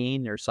me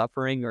pain or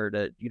suffering or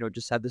to,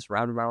 just have this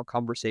round and round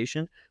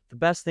conversation, the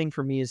best thing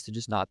for me is to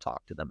just not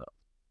talk to them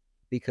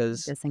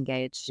because,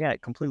 Disengaged yeah,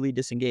 completely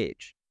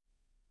disengage.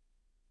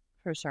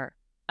 for sure.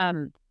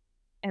 Um,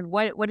 and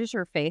what is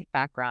your faith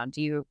background?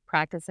 Do you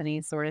practice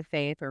any sort of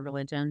faith or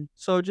religion?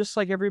 So just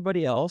like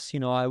everybody else,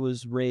 I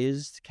was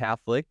raised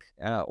Catholic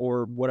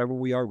or whatever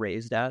we are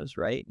raised as,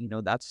 right?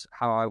 That's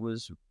how I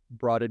was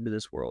brought into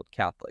this world,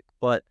 Catholic.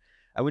 But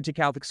I went to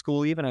Catholic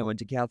school, even I went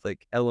to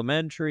Catholic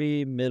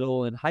elementary,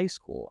 middle, and high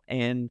school.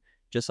 And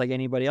just like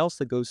anybody else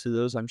that goes through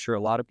those, I'm sure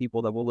a lot of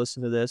people that will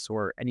listen to this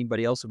or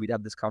anybody else that we'd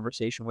have this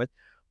conversation with,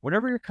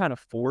 whenever you're kind of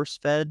force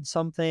fed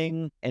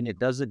something and it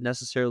doesn't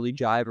necessarily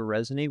jive or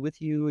resonate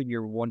with you and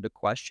you're one to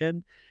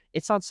question,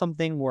 it's not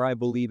something where I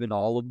believe in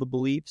all of the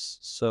beliefs.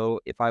 So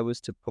if I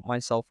was to put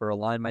myself or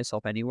align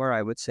myself anywhere,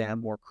 I would say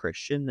I'm more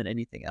Christian than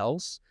anything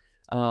else.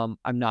 I'm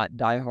not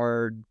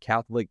diehard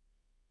Catholic,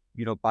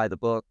 by the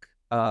book,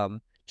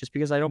 just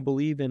because I don't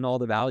believe in all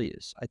the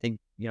values. I think,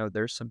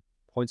 there's some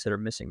points that are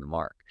missing the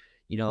mark.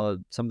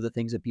 Some of the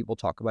things that people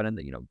talk about in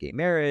the, gay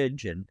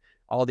marriage and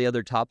all the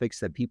other topics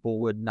that people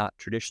would not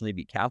traditionally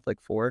be Catholic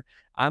for,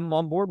 I'm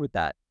on board with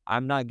that.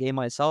 I'm not gay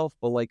myself,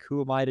 but like,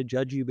 who am I to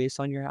judge you based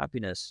on your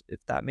happiness? If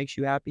that makes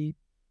you happy,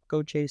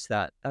 go chase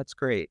that. That's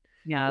great.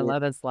 Yeah, Or,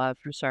 love is love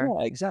for sure.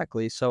 yeah,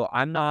 exactly. So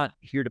I'm not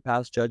here to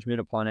pass judgment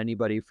upon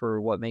anybody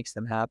for what makes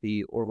them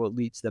happy or what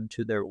leads them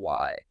to their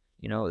why.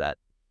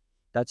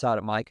 That's out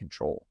of my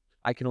control.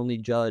 I can only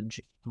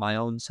judge my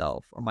own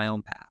self or my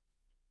own path.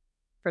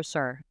 For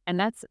sure. And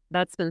that's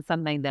been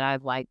something that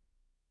I've like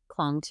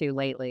clung to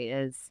lately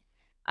is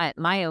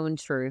my own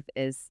truth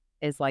is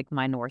like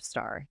my North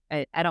Star.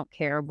 I don't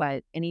care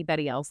what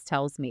anybody else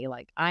tells me.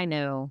 Like I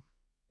know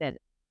that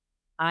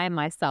I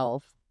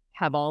myself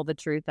have all the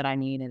truth that I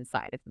need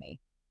inside of me.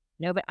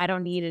 No, but I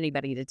don't need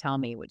anybody to tell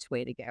me which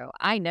way to go.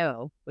 I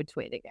know which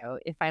way to go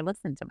if I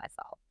listen to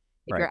myself.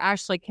 If Right. you're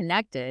actually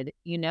connected,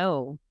 you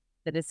know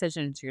the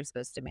decisions you're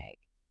supposed to make.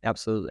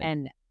 Absolutely.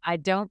 And I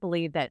don't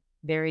believe that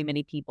very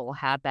many people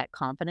have that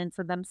confidence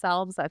in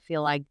themselves. I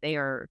feel like they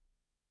are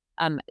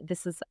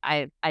this is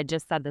I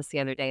just said this the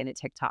other day in a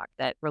TikTok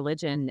that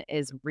religion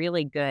is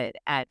really good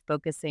at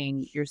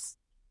focusing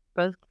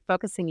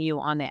you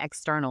on the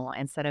external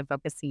instead of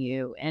focusing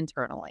you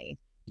internally,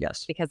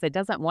 Yes. because it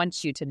doesn't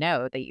want you to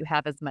know that you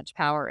have as much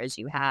power as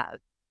you have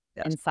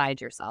Yes.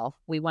 inside yourself.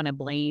 We want to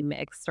blame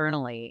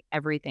externally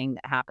everything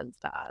that happens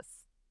to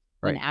us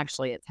when Right.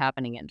 actually it's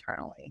happening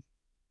internally.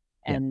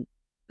 Yeah. And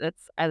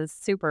that's a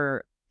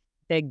super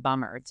big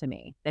bummer to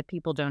me that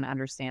people don't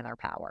understand their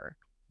power.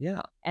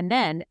 Yeah. And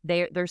then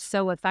they're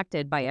so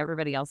affected by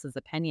everybody else's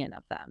opinion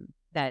of them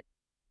that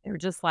they're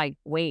just like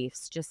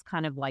waifs, just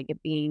kind of like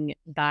being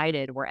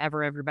guided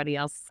wherever everybody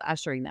else is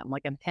ushering them,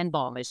 like a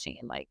pinball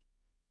machine, like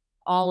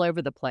all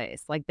over the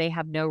place. Like they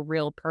have no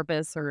real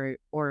purpose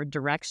or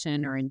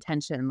direction or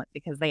intention,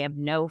 because they have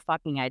no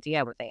fucking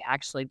idea what they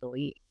actually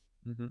believe.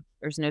 Hmm.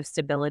 There's no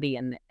stability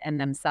in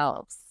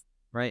themselves.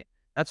 Right.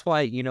 That's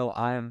why,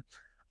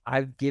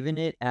 I've given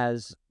it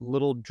as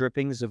little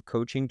drippings of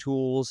coaching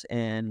tools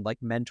and like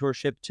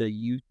mentorship to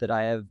youth that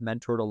I have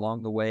mentored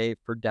along the way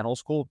for dental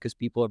school, because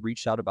people have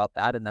reached out about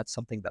that. And that's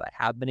something that I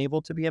have been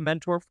able to be a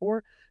mentor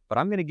for. But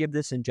I'm going to give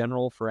this in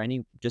general for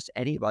just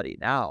anybody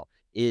now.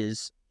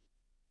 Is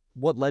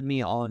what led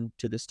me on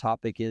to this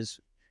topic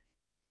is,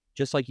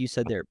 just like you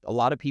said there, a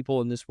lot of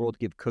people in this world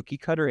give cookie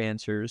cutter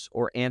answers,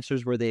 or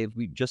answers where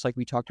just like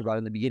we talked about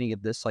in the beginning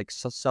of this, like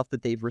stuff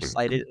that they've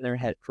recited in their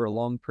head for a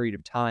long period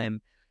of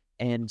time,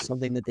 and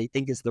something that they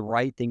think is the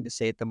right thing to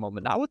say at the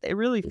moment. Not what they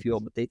really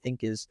feel, but they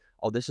think is,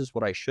 oh, this is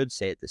what I should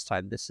say at this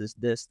time. This is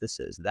this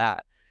is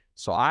that.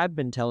 So I've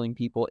been telling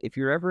people, if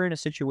you're ever in a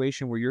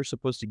situation where you're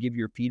supposed to give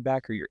your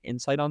feedback or your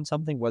insight on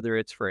something, whether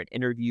it's for an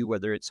interview,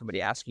 whether it's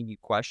somebody asking you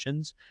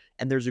questions,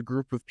 and there's a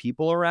group of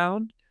people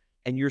around,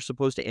 and you're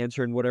supposed to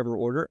answer in whatever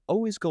order,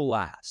 always go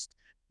last.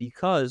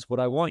 Because what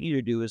I want you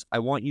to do is I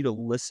want you to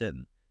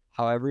listen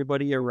how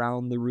everybody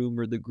around the room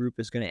or the group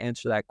is going to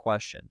answer that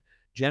question.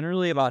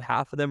 Generally, about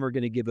half of them are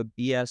going to give a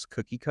BS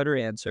cookie cutter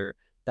answer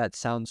that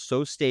sounds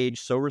so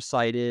staged, so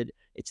recited.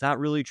 It's not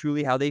really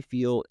truly how they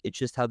feel. It's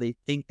just how they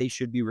think they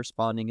should be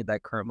responding at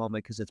that current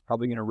moment, because it's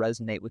probably going to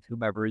resonate with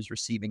whomever is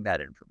receiving that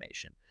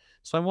information.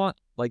 So I want,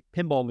 like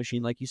pinball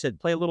machine, like you said,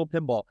 play a little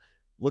pinball.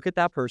 Look at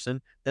that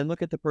person, then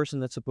look at the person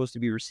that's supposed to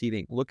be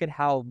receiving. Look at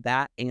how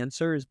that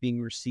answer is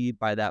being received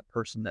by that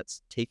person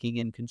that's taking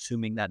in,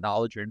 consuming that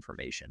knowledge or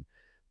information.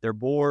 They're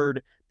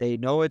bored. They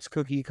know it's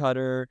cookie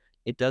cutter.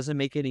 It doesn't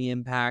make any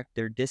impact.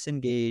 They're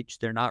disengaged.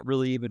 They're not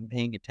really even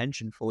paying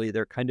attention fully.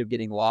 They're kind of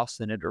getting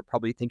lost in it, or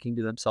probably thinking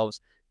to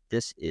themselves,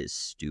 this is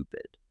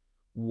stupid.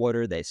 What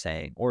are they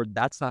saying? Or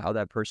that's not how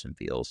that person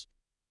feels.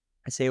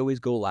 I say always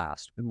go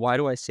last. And why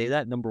do I say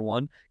that? Number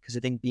one, because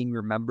I think being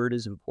remembered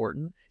is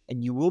important.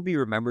 And you will be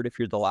remembered if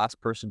you're the last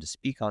person to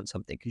speak on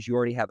something, because you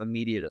already have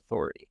immediate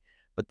authority.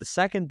 But the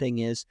second thing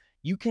is,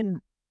 you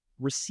can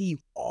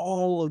receive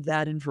all of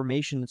that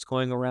information that's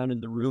going around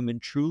in the room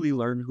and truly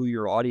learn who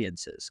your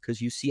audience is,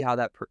 because you see how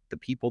the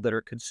people that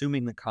are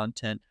consuming the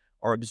content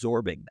are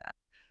absorbing that.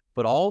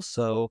 But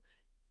also,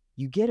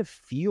 you get a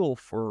feel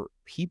for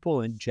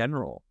people in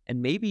general.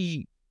 And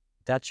maybe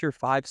that's your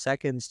 5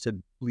 seconds to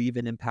leave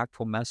an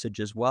impactful message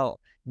as well.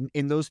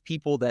 In those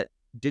people that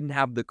didn't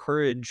have the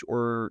courage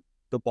or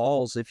the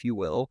balls, if you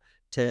will,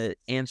 to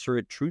answer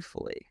it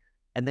truthfully.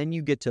 And then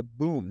you get to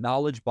boom,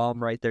 knowledge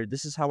bomb right there.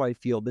 This is how I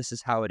feel. This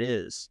is how it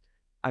is.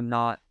 I'm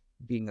not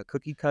being a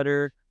cookie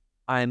cutter.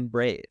 I'm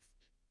brave.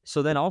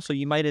 So then also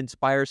you might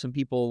inspire some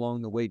people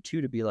along the way too,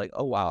 to be like,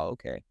 oh, wow,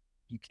 okay,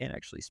 you can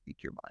actually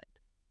speak your mind.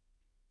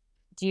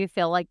 Do you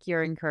feel like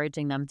you're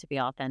encouraging them to be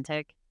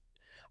authentic?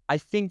 I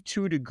think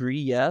to a degree,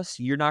 yes.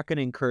 You're not going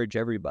to encourage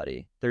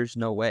everybody. There's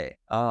no way.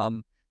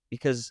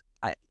 Because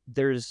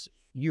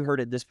you heard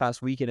it this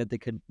past weekend at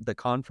the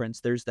conference.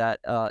 There's that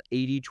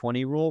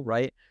 80-20 rule,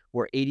 right?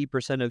 Where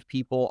 80% of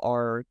people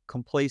are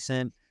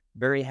complacent,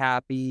 very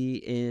happy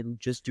in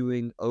just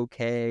doing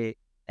okay,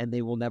 and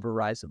they will never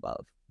rise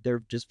above.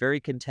 They're just very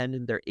content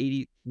in their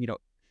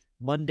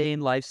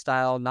mundane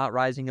lifestyle, not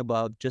rising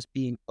above, just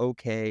being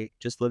okay,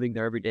 just living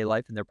their everyday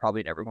life, and they're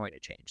probably never going to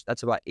change.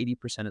 That's about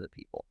 80% of the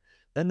people.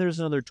 Then there's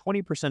another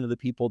 20% of the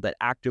people that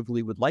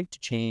actively would like to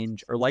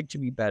change or like to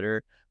be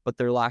better, but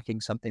they're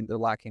lacking something. They're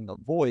lacking a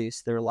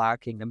voice. They're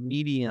lacking a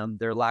medium.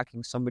 They're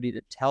lacking somebody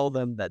to tell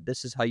them that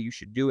this is how you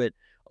should do it,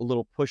 a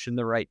little push in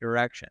the right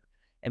direction.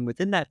 And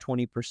within that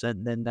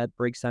 20%, then that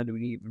breaks down to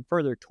an even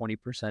further 20%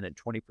 and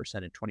 20%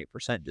 and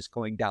 20%, just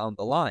going down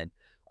the line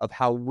of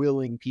how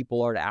willing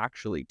people are to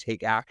actually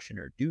take action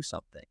or do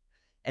something.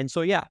 And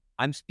so, yeah,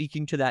 I'm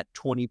speaking to that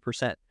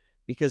 20%,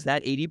 because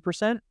that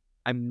 80%,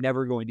 I'm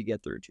never going to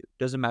get through to.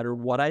 Doesn't matter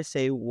what I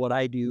say, what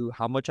I do,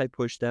 how much I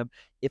push them.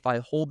 If I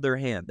hold their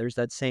hand, there's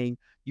that saying,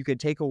 you can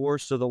take a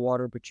horse to the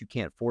water, but you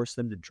can't force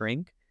them to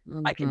drink.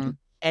 I can do Mhm.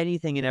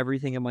 anything and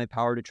everything in my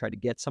power to try to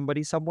get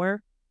somebody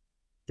somewhere.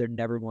 They're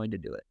never going to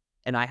do it.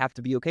 And I have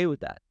to be okay with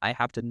that. I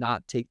have to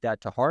not take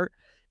that to heart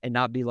and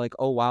not be like,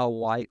 oh, wow,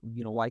 why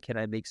can't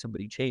I make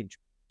somebody change?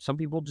 Some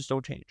people just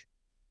don't change.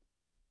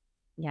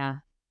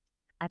 Yeah.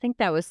 I think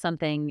that was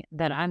something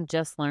that I'm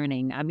just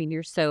learning. I mean,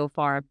 you're so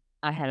far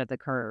ahead of the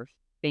curve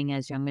being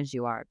as young as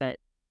you are, but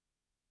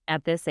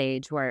at this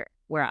age where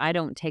I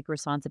don't take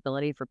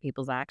responsibility for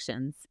people's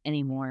actions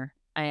anymore.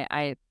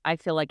 I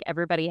feel like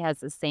everybody has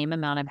the same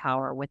amount of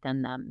power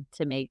within them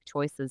to make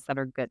choices that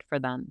are good for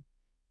them.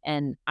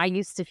 And I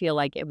used to feel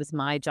like it was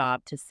my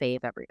job to save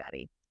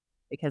everybody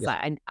because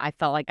Yeah. I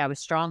felt like I was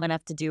strong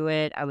enough to do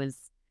it. I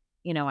was,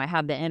 I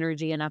have the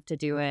energy enough to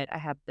do it. I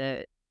have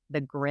the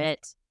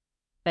grit.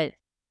 But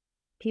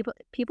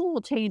people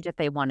will change if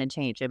they want to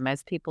change, and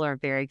most people are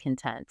very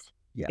content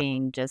Yeah.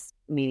 being just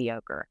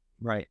mediocre.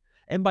 Right.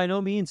 And by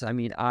no means, I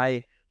mean,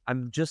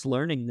 I'm just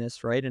learning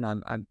this, right?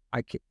 And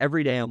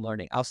every day I'm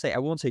learning. I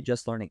won't say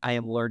just learning. I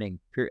am learning.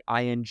 Period.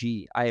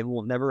 ing. I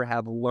will never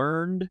have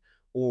learned,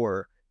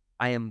 or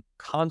I am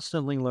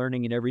constantly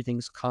learning, and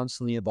everything's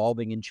constantly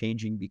evolving and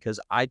changing because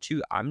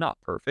I'm not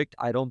perfect.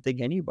 I don't think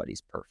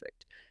anybody's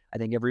perfect. I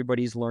think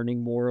everybody's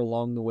learning more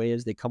along the way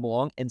as they come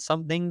along. And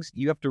some things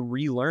you have to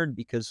relearn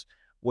because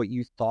what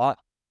you thought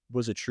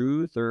was a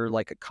truth or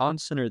like a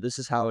constant or this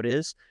is how it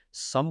is,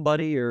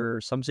 somebody or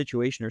some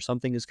situation or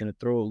something is going to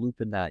throw a loop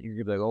in that. You're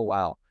going to be like, oh,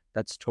 wow,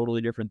 that's totally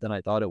different than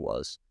I thought it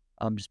was.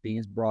 I'm just being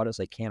as broad as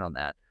I can on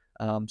that.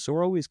 So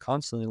we're always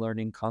constantly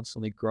learning,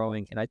 constantly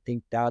growing. And I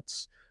think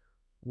that's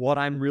what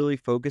I'm really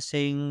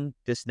focusing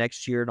this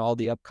next year and all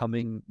the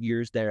upcoming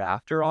years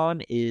thereafter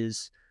on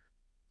is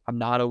I'm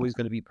not always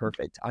going to be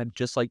perfect. I'm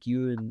just like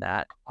you in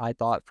that I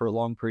thought for a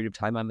long period of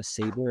time I'm a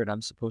savior and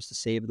I'm supposed to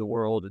save the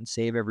world and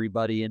save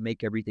everybody and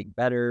make everything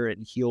better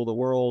and heal the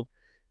world.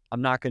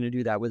 I'm not going to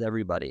do that with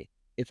everybody.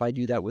 If I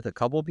do that with a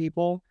couple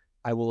people,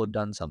 I will have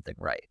done something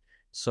right.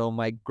 So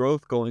my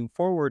growth going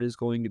forward is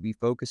going to be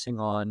focusing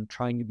on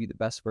trying to be the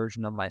best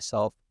version of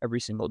myself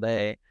every single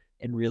day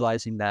and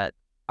realizing that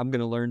I'm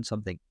going to learn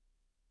something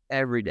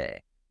every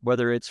day,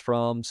 whether it's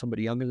from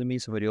somebody younger than me,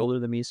 somebody older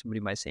than me, somebody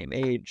my same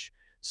age,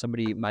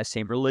 somebody my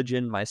same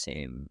religion, my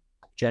same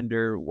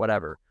gender,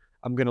 whatever.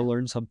 I'm going to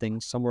learn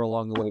something somewhere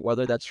along the way,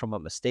 whether that's from a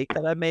mistake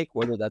that I make,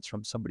 whether that's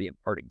from somebody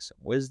imparting some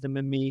wisdom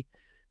in me.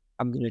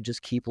 I'm going to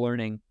just keep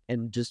learning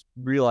and just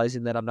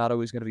realizing that I'm not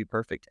always going to be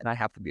perfect and I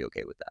have to be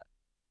okay with that.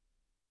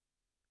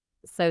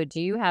 So, do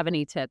you have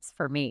any tips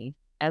for me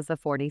as a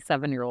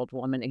 47-year-old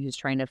woman who's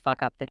trying to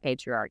fuck up the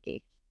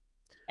patriarchy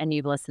and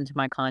you've listened to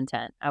my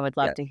content? I would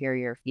love Yeah. to hear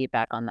your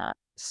feedback on that.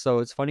 So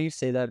it's funny you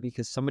say that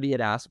because somebody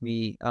had asked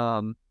me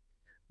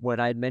when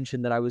I had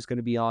mentioned that I was going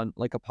to be on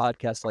like a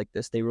podcast like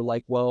this, they were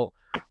like, well,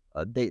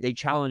 they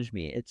challenged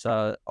me. It's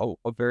a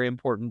very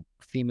important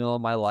female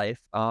in my life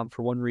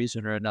for one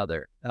reason or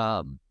another.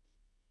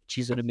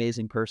 She's an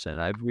amazing person.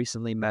 I've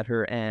recently met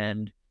her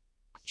and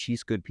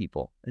she's good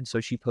people. And so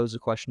she posed a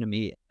question to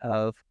me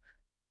of,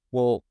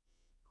 well,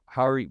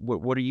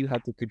 what do you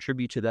have to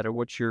contribute to that? Or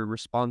what's your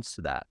response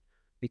to that?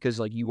 Because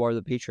like you are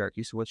the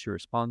patriarchy. So what's your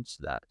response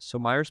to that? So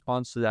my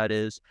response to that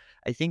is,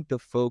 I think the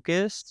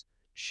focus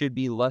should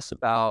be less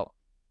about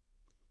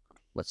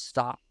let's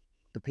stop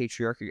the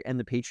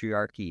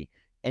patriarchy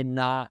and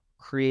not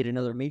create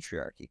another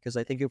matriarchy. Because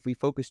I think if we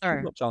focus too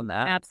Sure. much on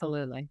that,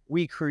 Absolutely.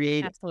 we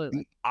create Absolutely.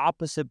 the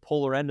opposite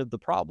polar end of the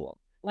problem.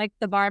 Like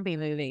the Barbie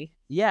movie.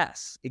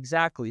 Yes,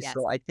 exactly. Yes.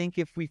 So I think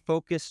if we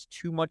focus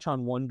too much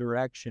on one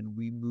direction,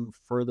 we move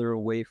further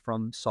away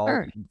from Sure.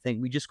 solving the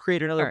thing. We just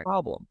create another Sure.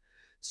 problem.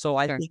 So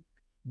I Sure. think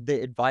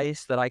the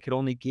advice that I could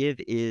only give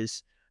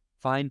is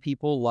find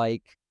people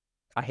like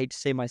I hate to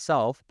say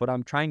myself, but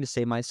I'm trying to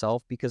say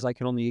myself because I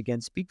can only again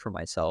speak for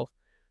myself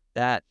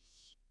that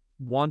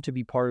want to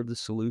be part of the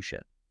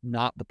solution,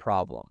 not the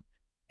problem.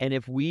 And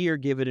if we are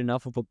given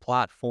enough of a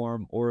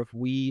platform, or if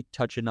we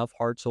touch enough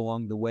hearts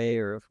along the way,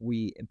 or if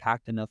we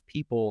impact enough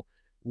people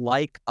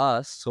like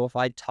us, so if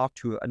I talk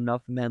to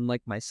enough men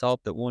like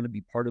myself that want to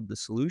be part of the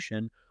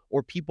solution,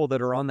 or people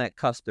that are on that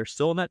cusp, they're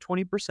still in that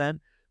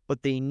 20%,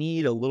 but they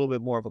need a little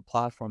bit more of a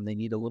platform. They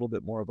need a little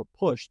bit more of a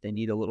push. They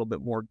need a little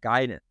bit more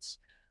guidance.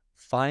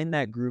 Find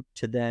that group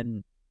to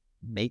then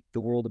make the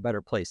world a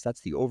better place.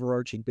 That's the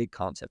overarching big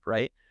concept,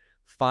 right?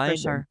 For Find and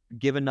sure.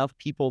 give enough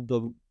people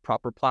the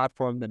proper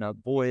platform, enough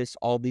voice,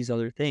 all these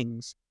other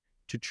things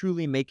to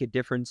truly make a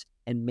difference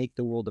and make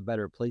the world a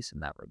better place in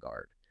that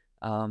regard.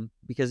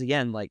 Because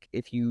again, like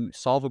if you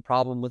solve a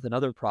problem with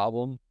another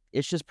problem,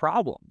 it's just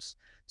problems.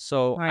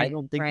 So I Right.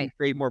 don't think we Right.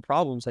 create more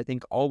problems. I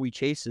think all we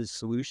chase is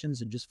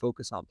solutions and just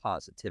focus on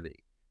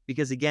positivity.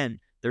 Because again,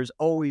 there's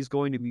always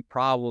going to be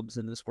problems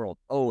in this world,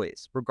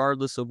 always,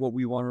 regardless of what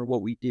we want or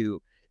what we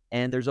do.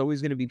 And there's always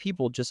going to be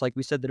people, just like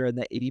we said, that are in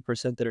that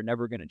 80% that are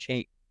never going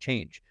to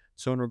change.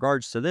 So in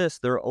regards to this,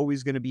 there are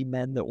always going to be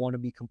men that want to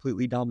be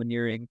completely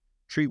domineering,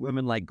 treat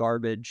women like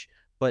garbage.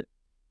 But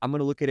I'm going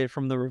to look at it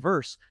from the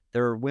reverse.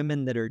 There are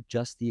women that are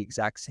just the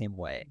exact same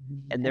way.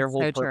 Mhm. And their It's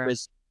whole so true.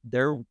 purpose,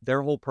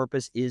 their whole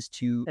purpose is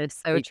to It's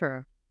so take,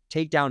 true.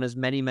 take down as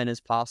many men as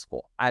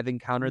possible. I've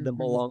encountered them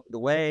Mhm. along the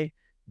way.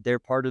 They're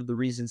part of the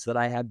reasons that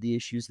I have the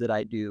issues that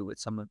I do with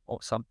some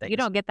You things.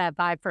 don't get that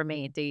vibe from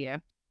me, do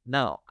you?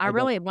 No, I I don't.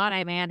 really am not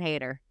a man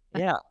hater.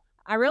 Yeah,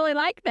 I really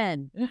like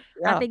men. I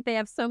yeah. think they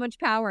have so much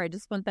power. I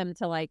just want them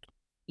to, like,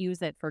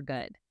 use it for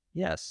good.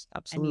 Yes,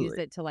 and use absolutely.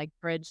 it to like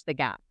bridge the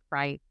gap,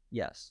 right?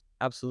 Yes,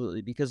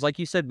 absolutely. Because like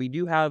you said, we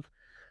do have,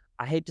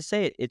 I hate to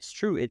say it, it's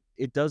true.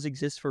 It does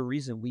exist for a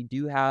reason. We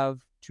do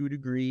have to a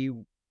degree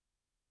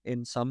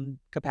in some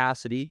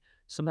capacity.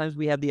 Sometimes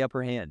we have the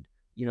upper hand.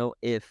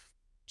 If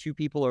two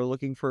people are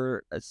looking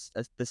for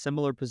the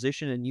similar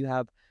position and you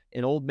have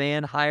an old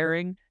man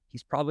hiring,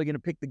 he's probably going to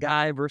pick the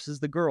guy versus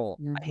the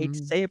girl. I hate to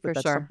Hmm. say it, but For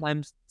that's sure.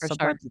 sometimes For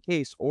sure. sometimes the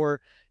case.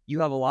 Or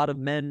you have a lot of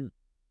men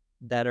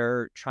that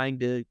are trying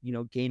to,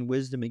 gain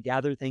wisdom and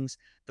gather things.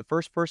 The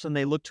first person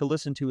they look to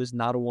listen to is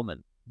not a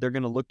woman. They're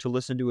going to look to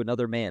listen to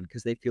another man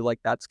because they feel like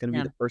that's going to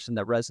be Yeah. the person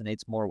that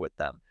resonates more with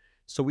them.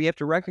 So we have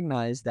to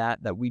recognize that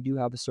we do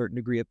have a certain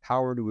degree of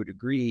power to a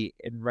degree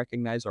and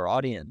recognize our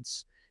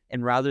audience.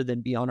 And rather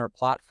than be on our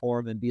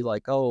platform and be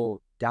like,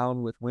 oh,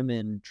 down with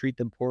women, treat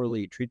them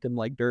poorly, treat them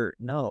like dirt.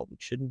 No, we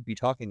shouldn't be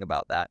talking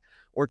about that.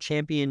 Or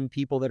champion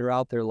people that are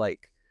out there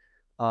like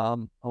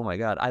oh my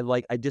god,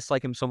 I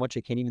dislike him so much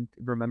I can't even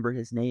remember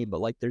his name,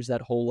 but, like, there's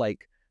that whole,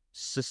 like,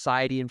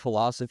 society and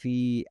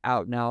philosophy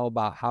out now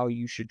about how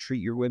you should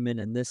treat your women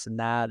and this and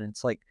that, and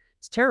it's like,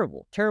 it's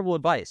terrible, terrible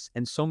advice,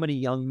 and so many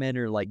young men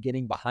are, like,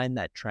 getting behind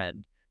that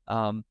trend,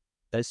 um,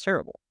 that is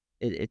terrible.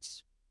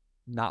 It's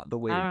not the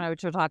way I to don't be. know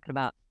what you're talking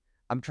about.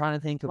 I'm trying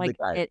to think of the Like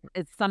guy.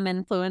 it's some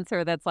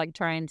influencer that's like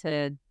trying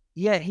to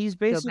Yeah,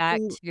 go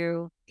back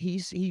to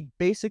he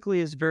basically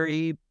is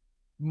very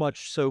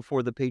much so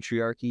for the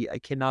patriarchy. I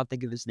cannot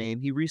think of his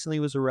name. He recently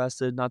was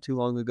arrested not too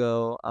long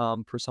ago,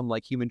 for some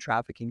like human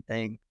trafficking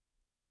thing.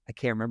 I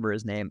can't remember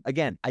his name.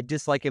 Again, I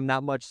dislike him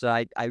that much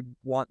that I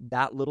want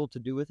that little to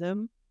do with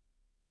him.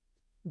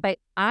 but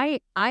I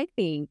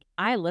think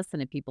I listen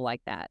to people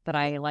like that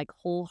I like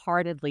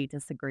wholeheartedly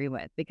disagree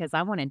with because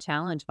I wanna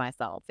challenge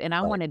myself, and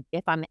I Right, wanna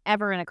if I'm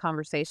ever in a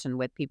conversation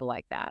with people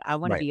like that, I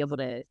wanna right. be able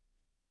to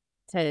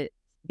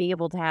be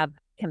able to have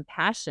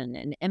compassion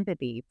and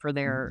empathy for Mhm.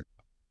 their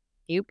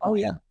Oh viewpoint.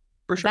 yeah,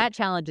 for sure. That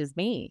challenges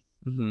me,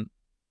 Mhm.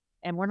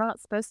 and we're not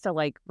supposed to,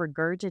 like,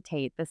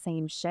 regurgitate the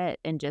same shit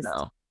and just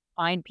No.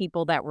 find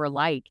people that we're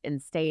like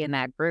and stay in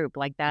that group,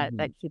 like, that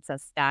Mhm. keeps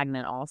us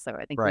stagnant also.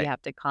 I think we Right.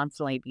 have to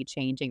constantly be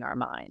changing our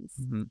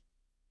minds. Mhm.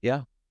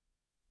 Yeah.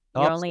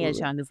 Oh, You're only as absolutely.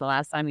 young as the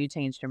last time you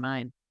changed your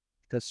mind.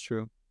 That's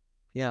true.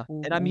 Yeah.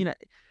 And I Mhm. mean,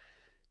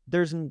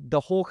 there's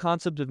the whole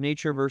concept of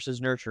nature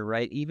versus nurture,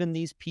 right? Even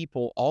these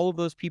people, all of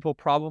those people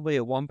probably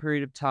at one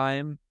period of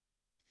time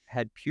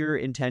had pure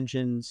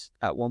intentions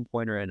at one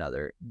point or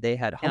another. They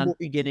had Yeah, humble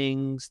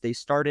beginnings. They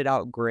started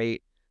out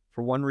great.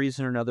 For one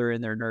reason or another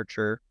in their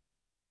nurture,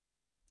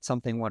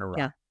 something went awry.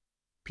 yeah,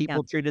 yeah.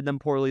 People treated them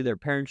poorly, their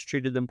parents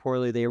treated them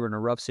poorly, they were in a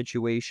rough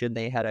situation,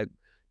 they had a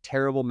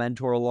terrible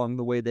mentor along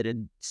the way that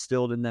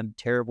instilled in them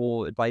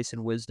terrible advice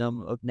and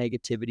wisdom of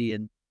negativity,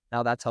 and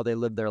now that's how they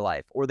live their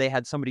life. Or they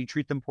had somebody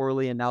treat them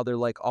poorly, and now they're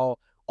like, all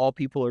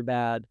people are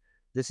bad.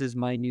 This is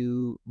my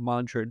new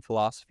mantra and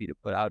philosophy to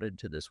put out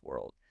into this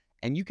world."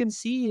 And you can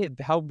see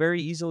how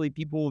very easily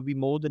people will be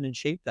molded and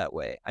shaped that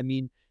way. I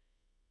mean,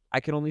 I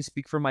can only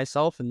speak for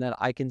myself and that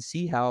I can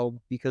see how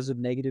because of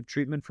negative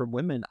treatment from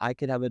women, I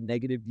could have a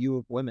negative view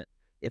of women.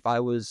 If I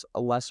was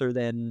a lesser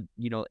than,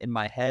 in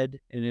my head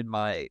and in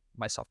my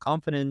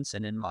self-confidence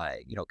and in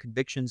my,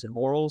 convictions and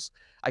morals,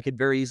 I could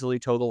very easily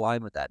toe the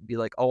line with that and be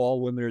like, "Oh,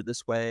 all women are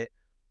this way.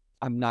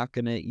 I'm not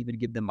gonna even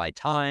give them my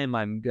time.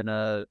 I'm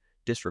gonna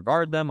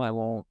disregard them. I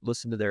won't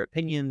listen to their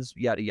opinions,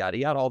 yada yada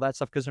yada, all that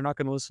stuff because they're not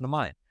gonna listen to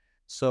mine."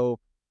 So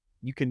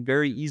you can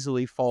very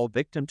easily fall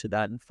victim to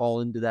that and fall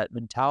into that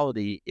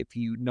mentality if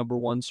you number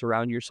one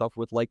surround yourself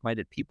with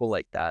like-minded people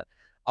like that.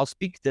 I'll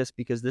speak this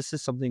because this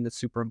is something that's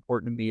super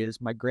important to me.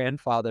 Is my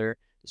grandfather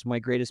is my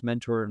greatest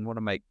mentor and one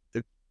of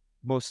the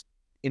most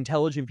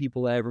intelligent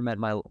people I ever met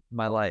in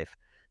my life.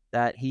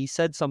 That he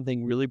said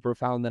something really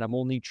profound that I'm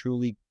only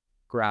truly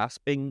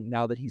grasping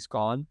now that he's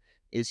gone.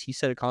 Is he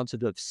said a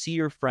concept of see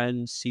your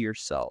friends, see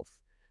yourself,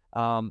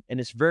 and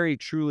it's very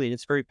truly and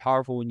it's very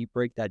powerful when you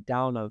break that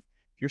down. Of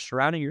if you're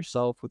surrounding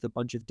yourself with a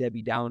bunch of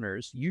Debbie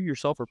Downers, you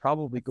yourself are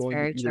probably That's going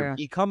to very either true.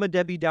 become a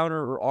Debbie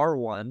Downer or are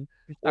one.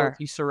 For Or if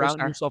sure, you for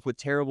surround sure, yourself with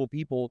terrible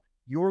people,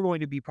 you're going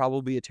to be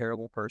probably a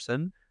terrible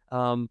person.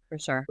 Um, for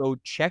sure. so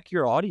check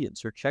your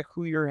audience or check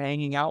who you're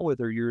hanging out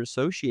with or you're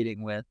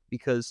associating with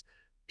because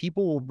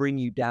people will bring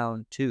you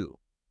down too.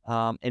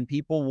 And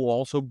people will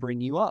also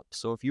bring you up.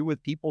 So if you're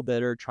with people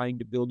that are trying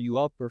to build you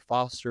up or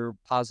foster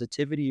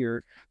positivity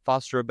or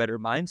foster a better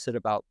mindset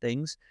about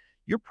things,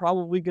 you're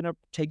probably going to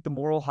take the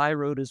moral high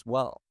road as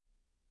well.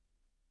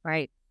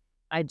 Right.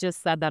 I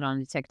just said that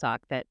on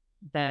TikTok that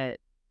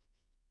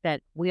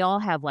that we all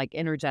have, like,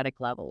 energetic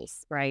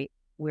levels, right?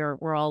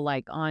 We're all,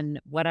 like, on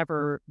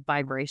whatever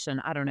vibration.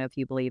 I don't know if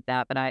you believe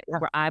that, but Yeah,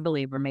 I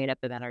believe we're made up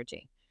of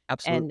energy.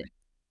 And absolutely.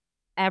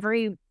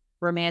 every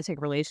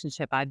romantic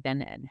relationship I've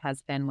been in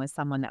has been with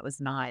someone that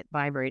was not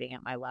vibrating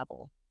at my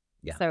level.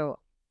 Yeah. So,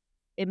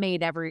 it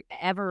made every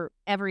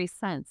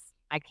sense.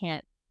 I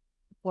can't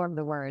form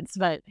the words,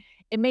 but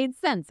it made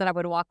sense that I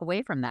would walk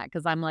away from that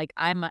because 'cause I'm like,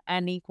 I'm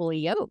unequally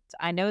yoked.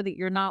 I know that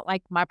you're not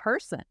like my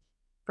person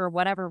for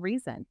whatever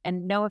reason,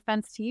 and no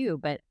offense to you,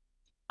 but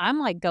I'm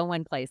like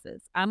going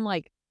places. I'm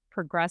like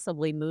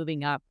progressively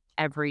moving up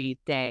every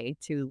day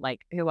to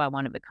like who I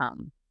want to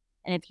become.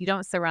 And if you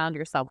don't surround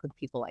yourself with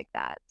people like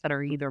that, that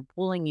are either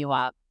pulling you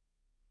up,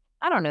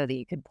 I don't know that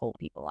you could pull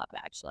people up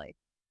actually,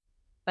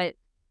 but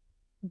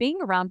being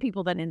around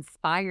people that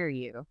inspire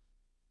you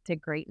to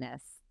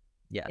greatness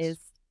Yes. is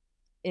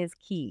is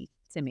key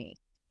to me.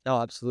 No,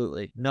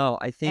 absolutely. No,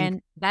 I think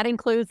And that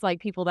includes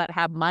like people that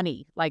have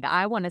money. Like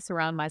I want to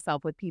surround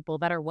myself with people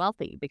that are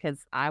wealthy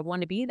because I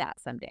want to be that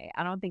someday.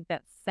 I don't think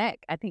that's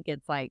sick. I think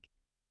it's like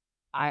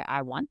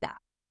I want that.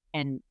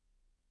 And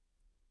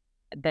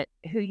that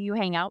who you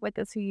hang out with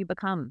is who you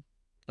become.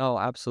 oh,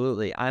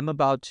 absolutely. I'm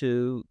about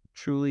to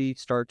truly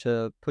start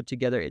to put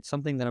together, it's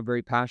something that I'm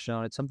very passionate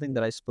on. It's something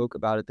that I spoke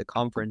about at the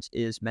conference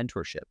is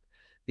mentorship.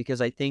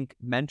 Because I think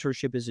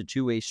mentorship is a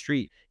two-way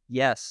street.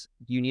 Yes,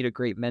 you need a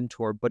great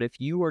mentor, but if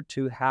you are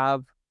to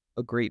have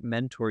a great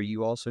mentor,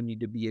 you also need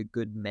to be a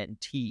good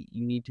mentee.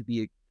 You need to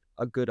be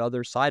a good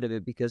other side of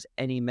it because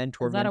any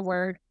mentor Is that a mentee,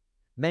 word?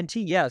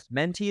 mentee, yes,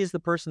 mentee is the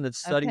person that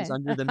studies Okay.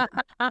 under the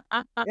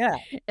yeah.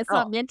 It's No,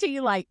 not minty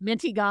like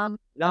minty gum.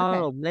 Okay.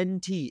 no,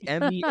 mentee,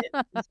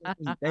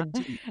 M-E-N-T-E,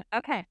 mentee.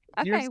 Okay.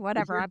 If you're Okay. if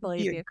Whatever. you're I to be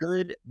believe a you.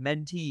 good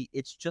mentee,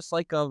 it's just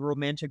like a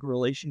romantic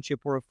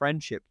relationship or a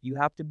friendship. You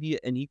have to be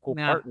an equal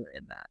Yeah. partner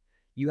in that.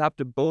 You have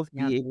to both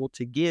Yeah. be able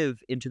to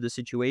give into the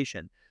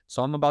situation.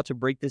 So I'm about to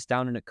break this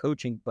down into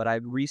coaching, but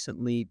I've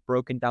recently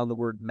broken down the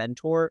word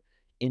mentor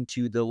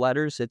into the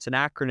letters. It's an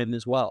acronym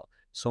as well.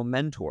 So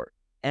mentor,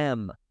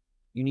 M,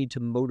 you need to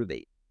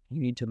motivate. You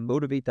need to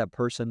motivate that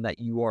person that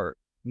you are,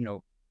 you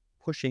know,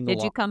 pushing Did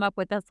you along. come up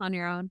with this on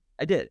your own?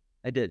 I did.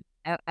 I did.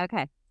 Oh,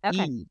 okay.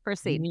 Okay. E, you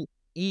Proceed. need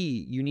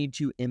you need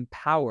to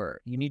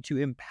empower. You need to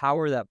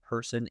empower that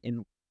person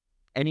in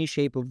any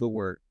shape of the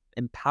word.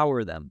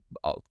 Empower them,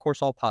 of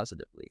course, all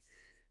positively.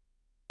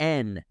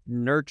 N,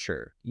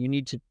 nurture. You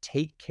need to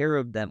take care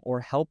of them or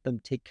help them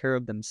take care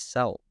of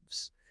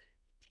themselves.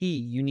 T,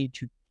 you need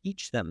to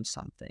teach them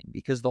something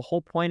because the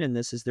whole point in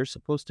this is they're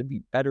supposed to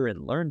be better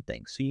and learn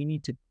things. So you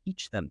need to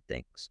teach them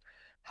things.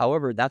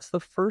 However, that's the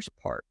first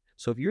part.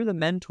 So if you're the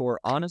mentor,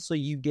 honestly,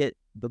 you get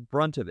the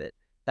brunt of it.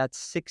 That's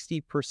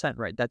 60%,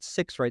 right? That's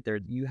six right there.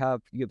 You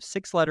have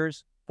six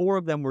letters, four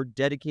of them were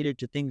dedicated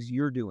to things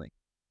you're doing.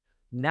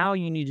 Now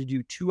you need to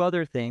do two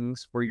other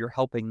things where you're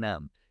helping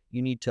them.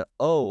 You need to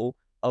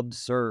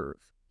observe.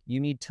 You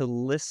need to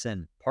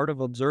listen. Part of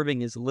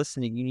observing is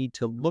listening. You need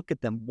to look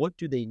at them. What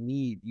do they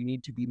need? You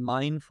need to be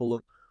mindful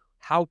of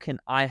how can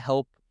I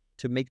help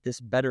to make this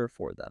better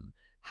for them?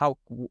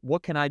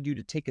 What can I do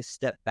to take a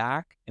step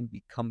back and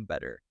become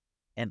better?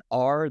 And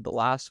R, the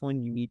last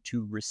one, you need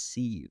to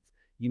receive.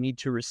 You need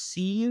to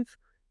receive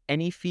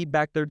any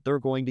feedback that they're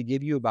going to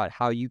give you about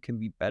how you can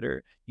be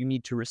better. You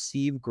need to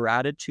receive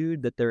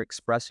gratitude that they're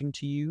expressing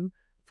to you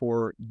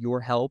for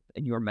your help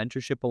and your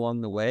mentorship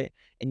along the way.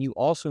 And you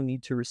also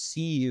need to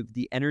receive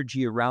the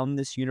energy around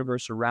this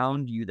universe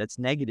around you that's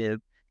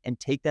negative and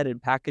take that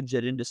and package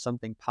it into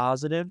something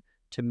positive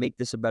to make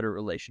this a better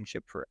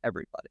relationship for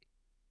everybody.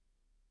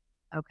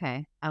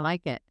 Okay. I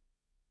like it.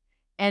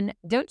 And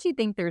don't you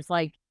think there's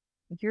like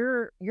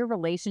your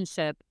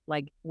relationship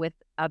like with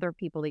other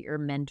people that you're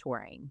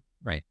mentoring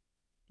Right.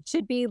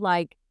 should be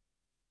like,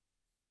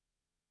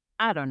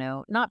 I don't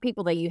know, not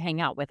people that you hang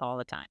out with all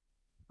the time,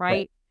 Right.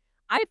 right?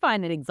 I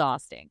find it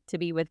exhausting to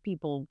be with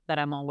people that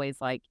I'm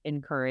always like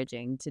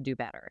encouraging to do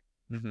better.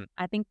 Mm-hmm.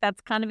 I think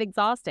that's kind of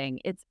exhausting.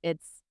 It's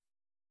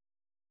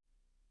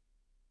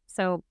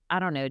so I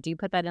don't know. Do you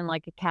put that in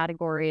like a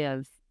category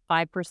of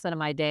 5% of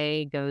my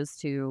day goes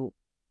to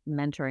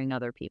mentoring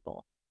other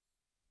people?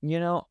 You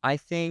know, I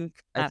That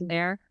think,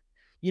 fair?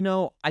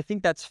 I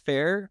think that's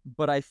fair,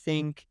 but I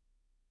think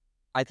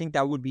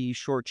that would be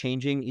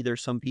shortchanging either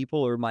some people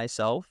or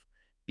myself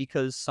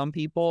because some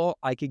people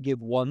I could give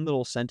one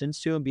little sentence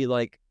to and be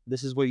like,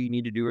 this is what you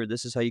need to do, or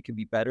this is how you can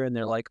be better. And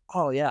they're like,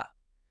 oh, yeah,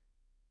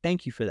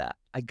 thank you for that.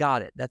 I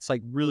got it. That's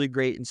like really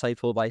great,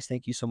 insightful advice.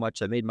 Thank you so much.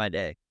 That made my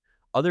day.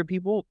 Other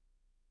people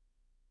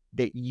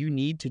that you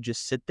need to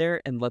just sit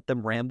there and let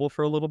them ramble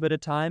for a little bit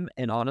of time.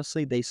 And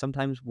honestly, they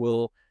sometimes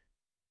will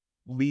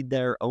lead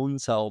their own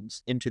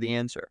selves into the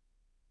answer.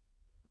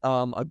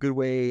 A good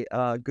way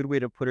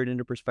to put it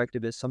into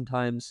perspective is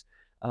sometimes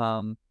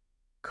um,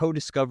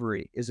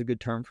 co-discovery is a good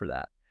term for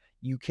that.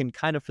 You can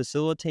kind of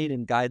facilitate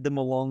and guide them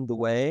along the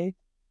way,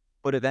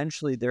 but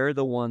eventually they're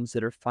the ones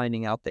that are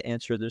finding out the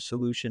answer, the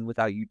solution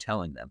without you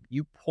telling them.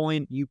 You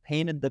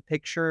painted the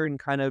picture and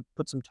kind of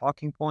put some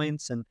talking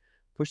points and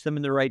push them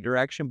in the right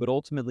direction, but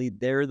ultimately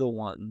they're the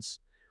ones.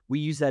 We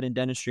use that in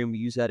dentistry and we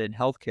use that in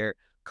healthcare.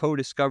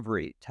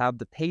 Co-discovery, to have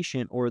the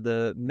patient or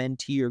the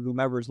mentee or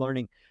whomever is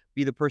learning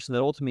be the person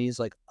that ultimately is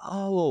like,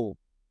 oh,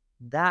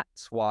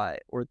 that's why,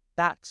 or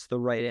that's the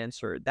right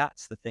answer.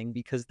 That's the thing.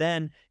 Because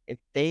then if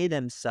they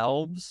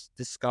themselves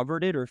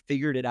discovered it or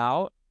figured it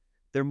out,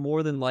 they're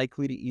more than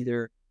likely to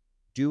either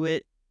do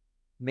it,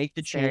 make the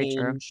It's very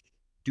true. change,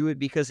 do it.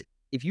 Because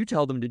if you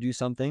tell them to do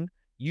something,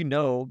 you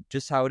know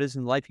just how it is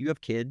in life. You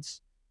have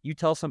kids. You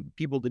tell some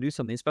people to do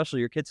something,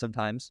 especially your kids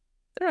sometimes.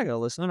 they're not going to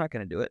listen. They're not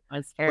going to do it.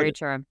 That's But very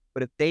true.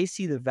 but if they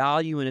see the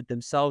value in it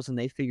themselves and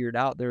they figure it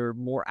out, they're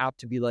more apt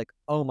to be like,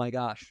 "Oh my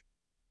gosh,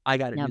 I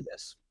got to Yep. do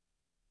this."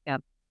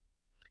 Yep.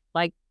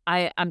 Like,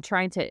 I'm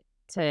trying to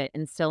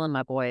instill in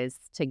my boys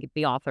to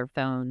be off their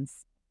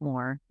phones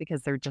more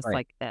because they're just Right.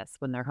 like this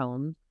when they're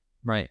home.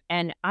 Right.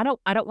 And I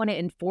don't wanna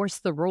enforce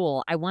the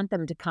rule. I want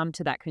them to come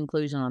to that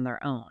conclusion on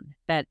their own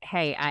that,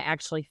 "Hey, I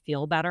actually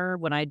feel better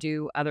when I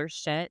do other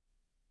shit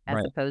as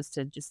Right. opposed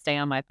to just stay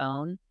on my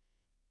phone."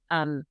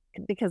 Um,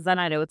 because then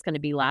I know it's gonna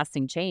be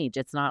lasting change.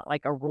 It's not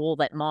like a rule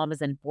that mom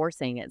is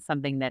enforcing. It's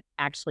something that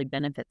actually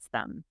benefits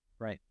them.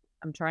 Right.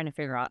 I'm trying to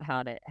figure out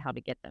how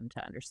to get them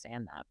to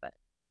understand that, but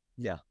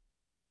Yeah.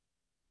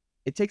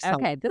 It takes time.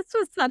 okay, this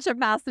was such a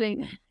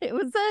fascinating it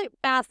was a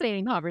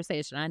fascinating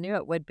conversation. I knew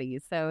it would be.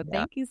 So, Yeah.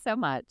 thank you so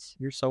much.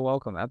 You're so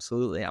welcome.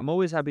 Absolutely. I'm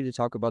always happy to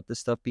talk about this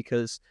stuff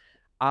because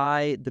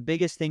the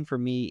biggest thing for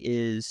me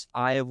is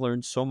I have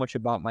learned so much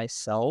about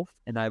myself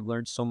and I've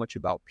learned so much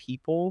about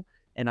people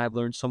and I've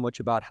learned so much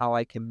about how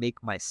I can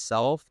make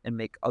myself and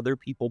make other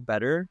people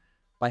better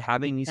by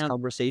having these Yep,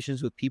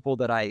 conversations with people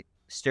that I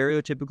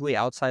stereotypically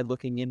outside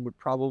looking in would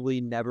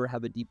probably never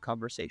have a deep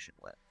conversation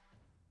with.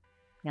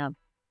 yep,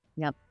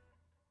 yep.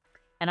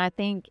 And I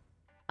think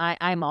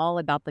I'm all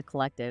about the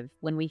collective.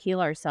 When we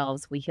heal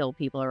ourselves, we heal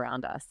people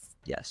around us.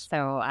 Yes.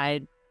 So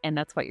and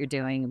that's what you're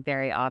doing.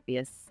 Very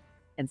obvious.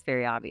 It's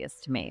very obvious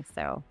to me.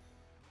 So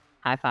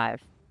high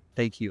five.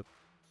 Thank you.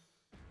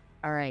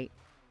 All right.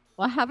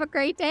 Well, have a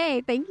great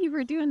day. Thank you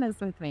for doing this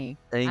with me.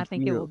 I Thank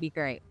think it will you. be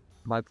great.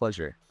 My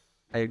pleasure.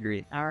 I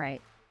agree. All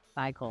right.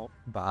 Bye, Cole.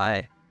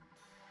 Bye.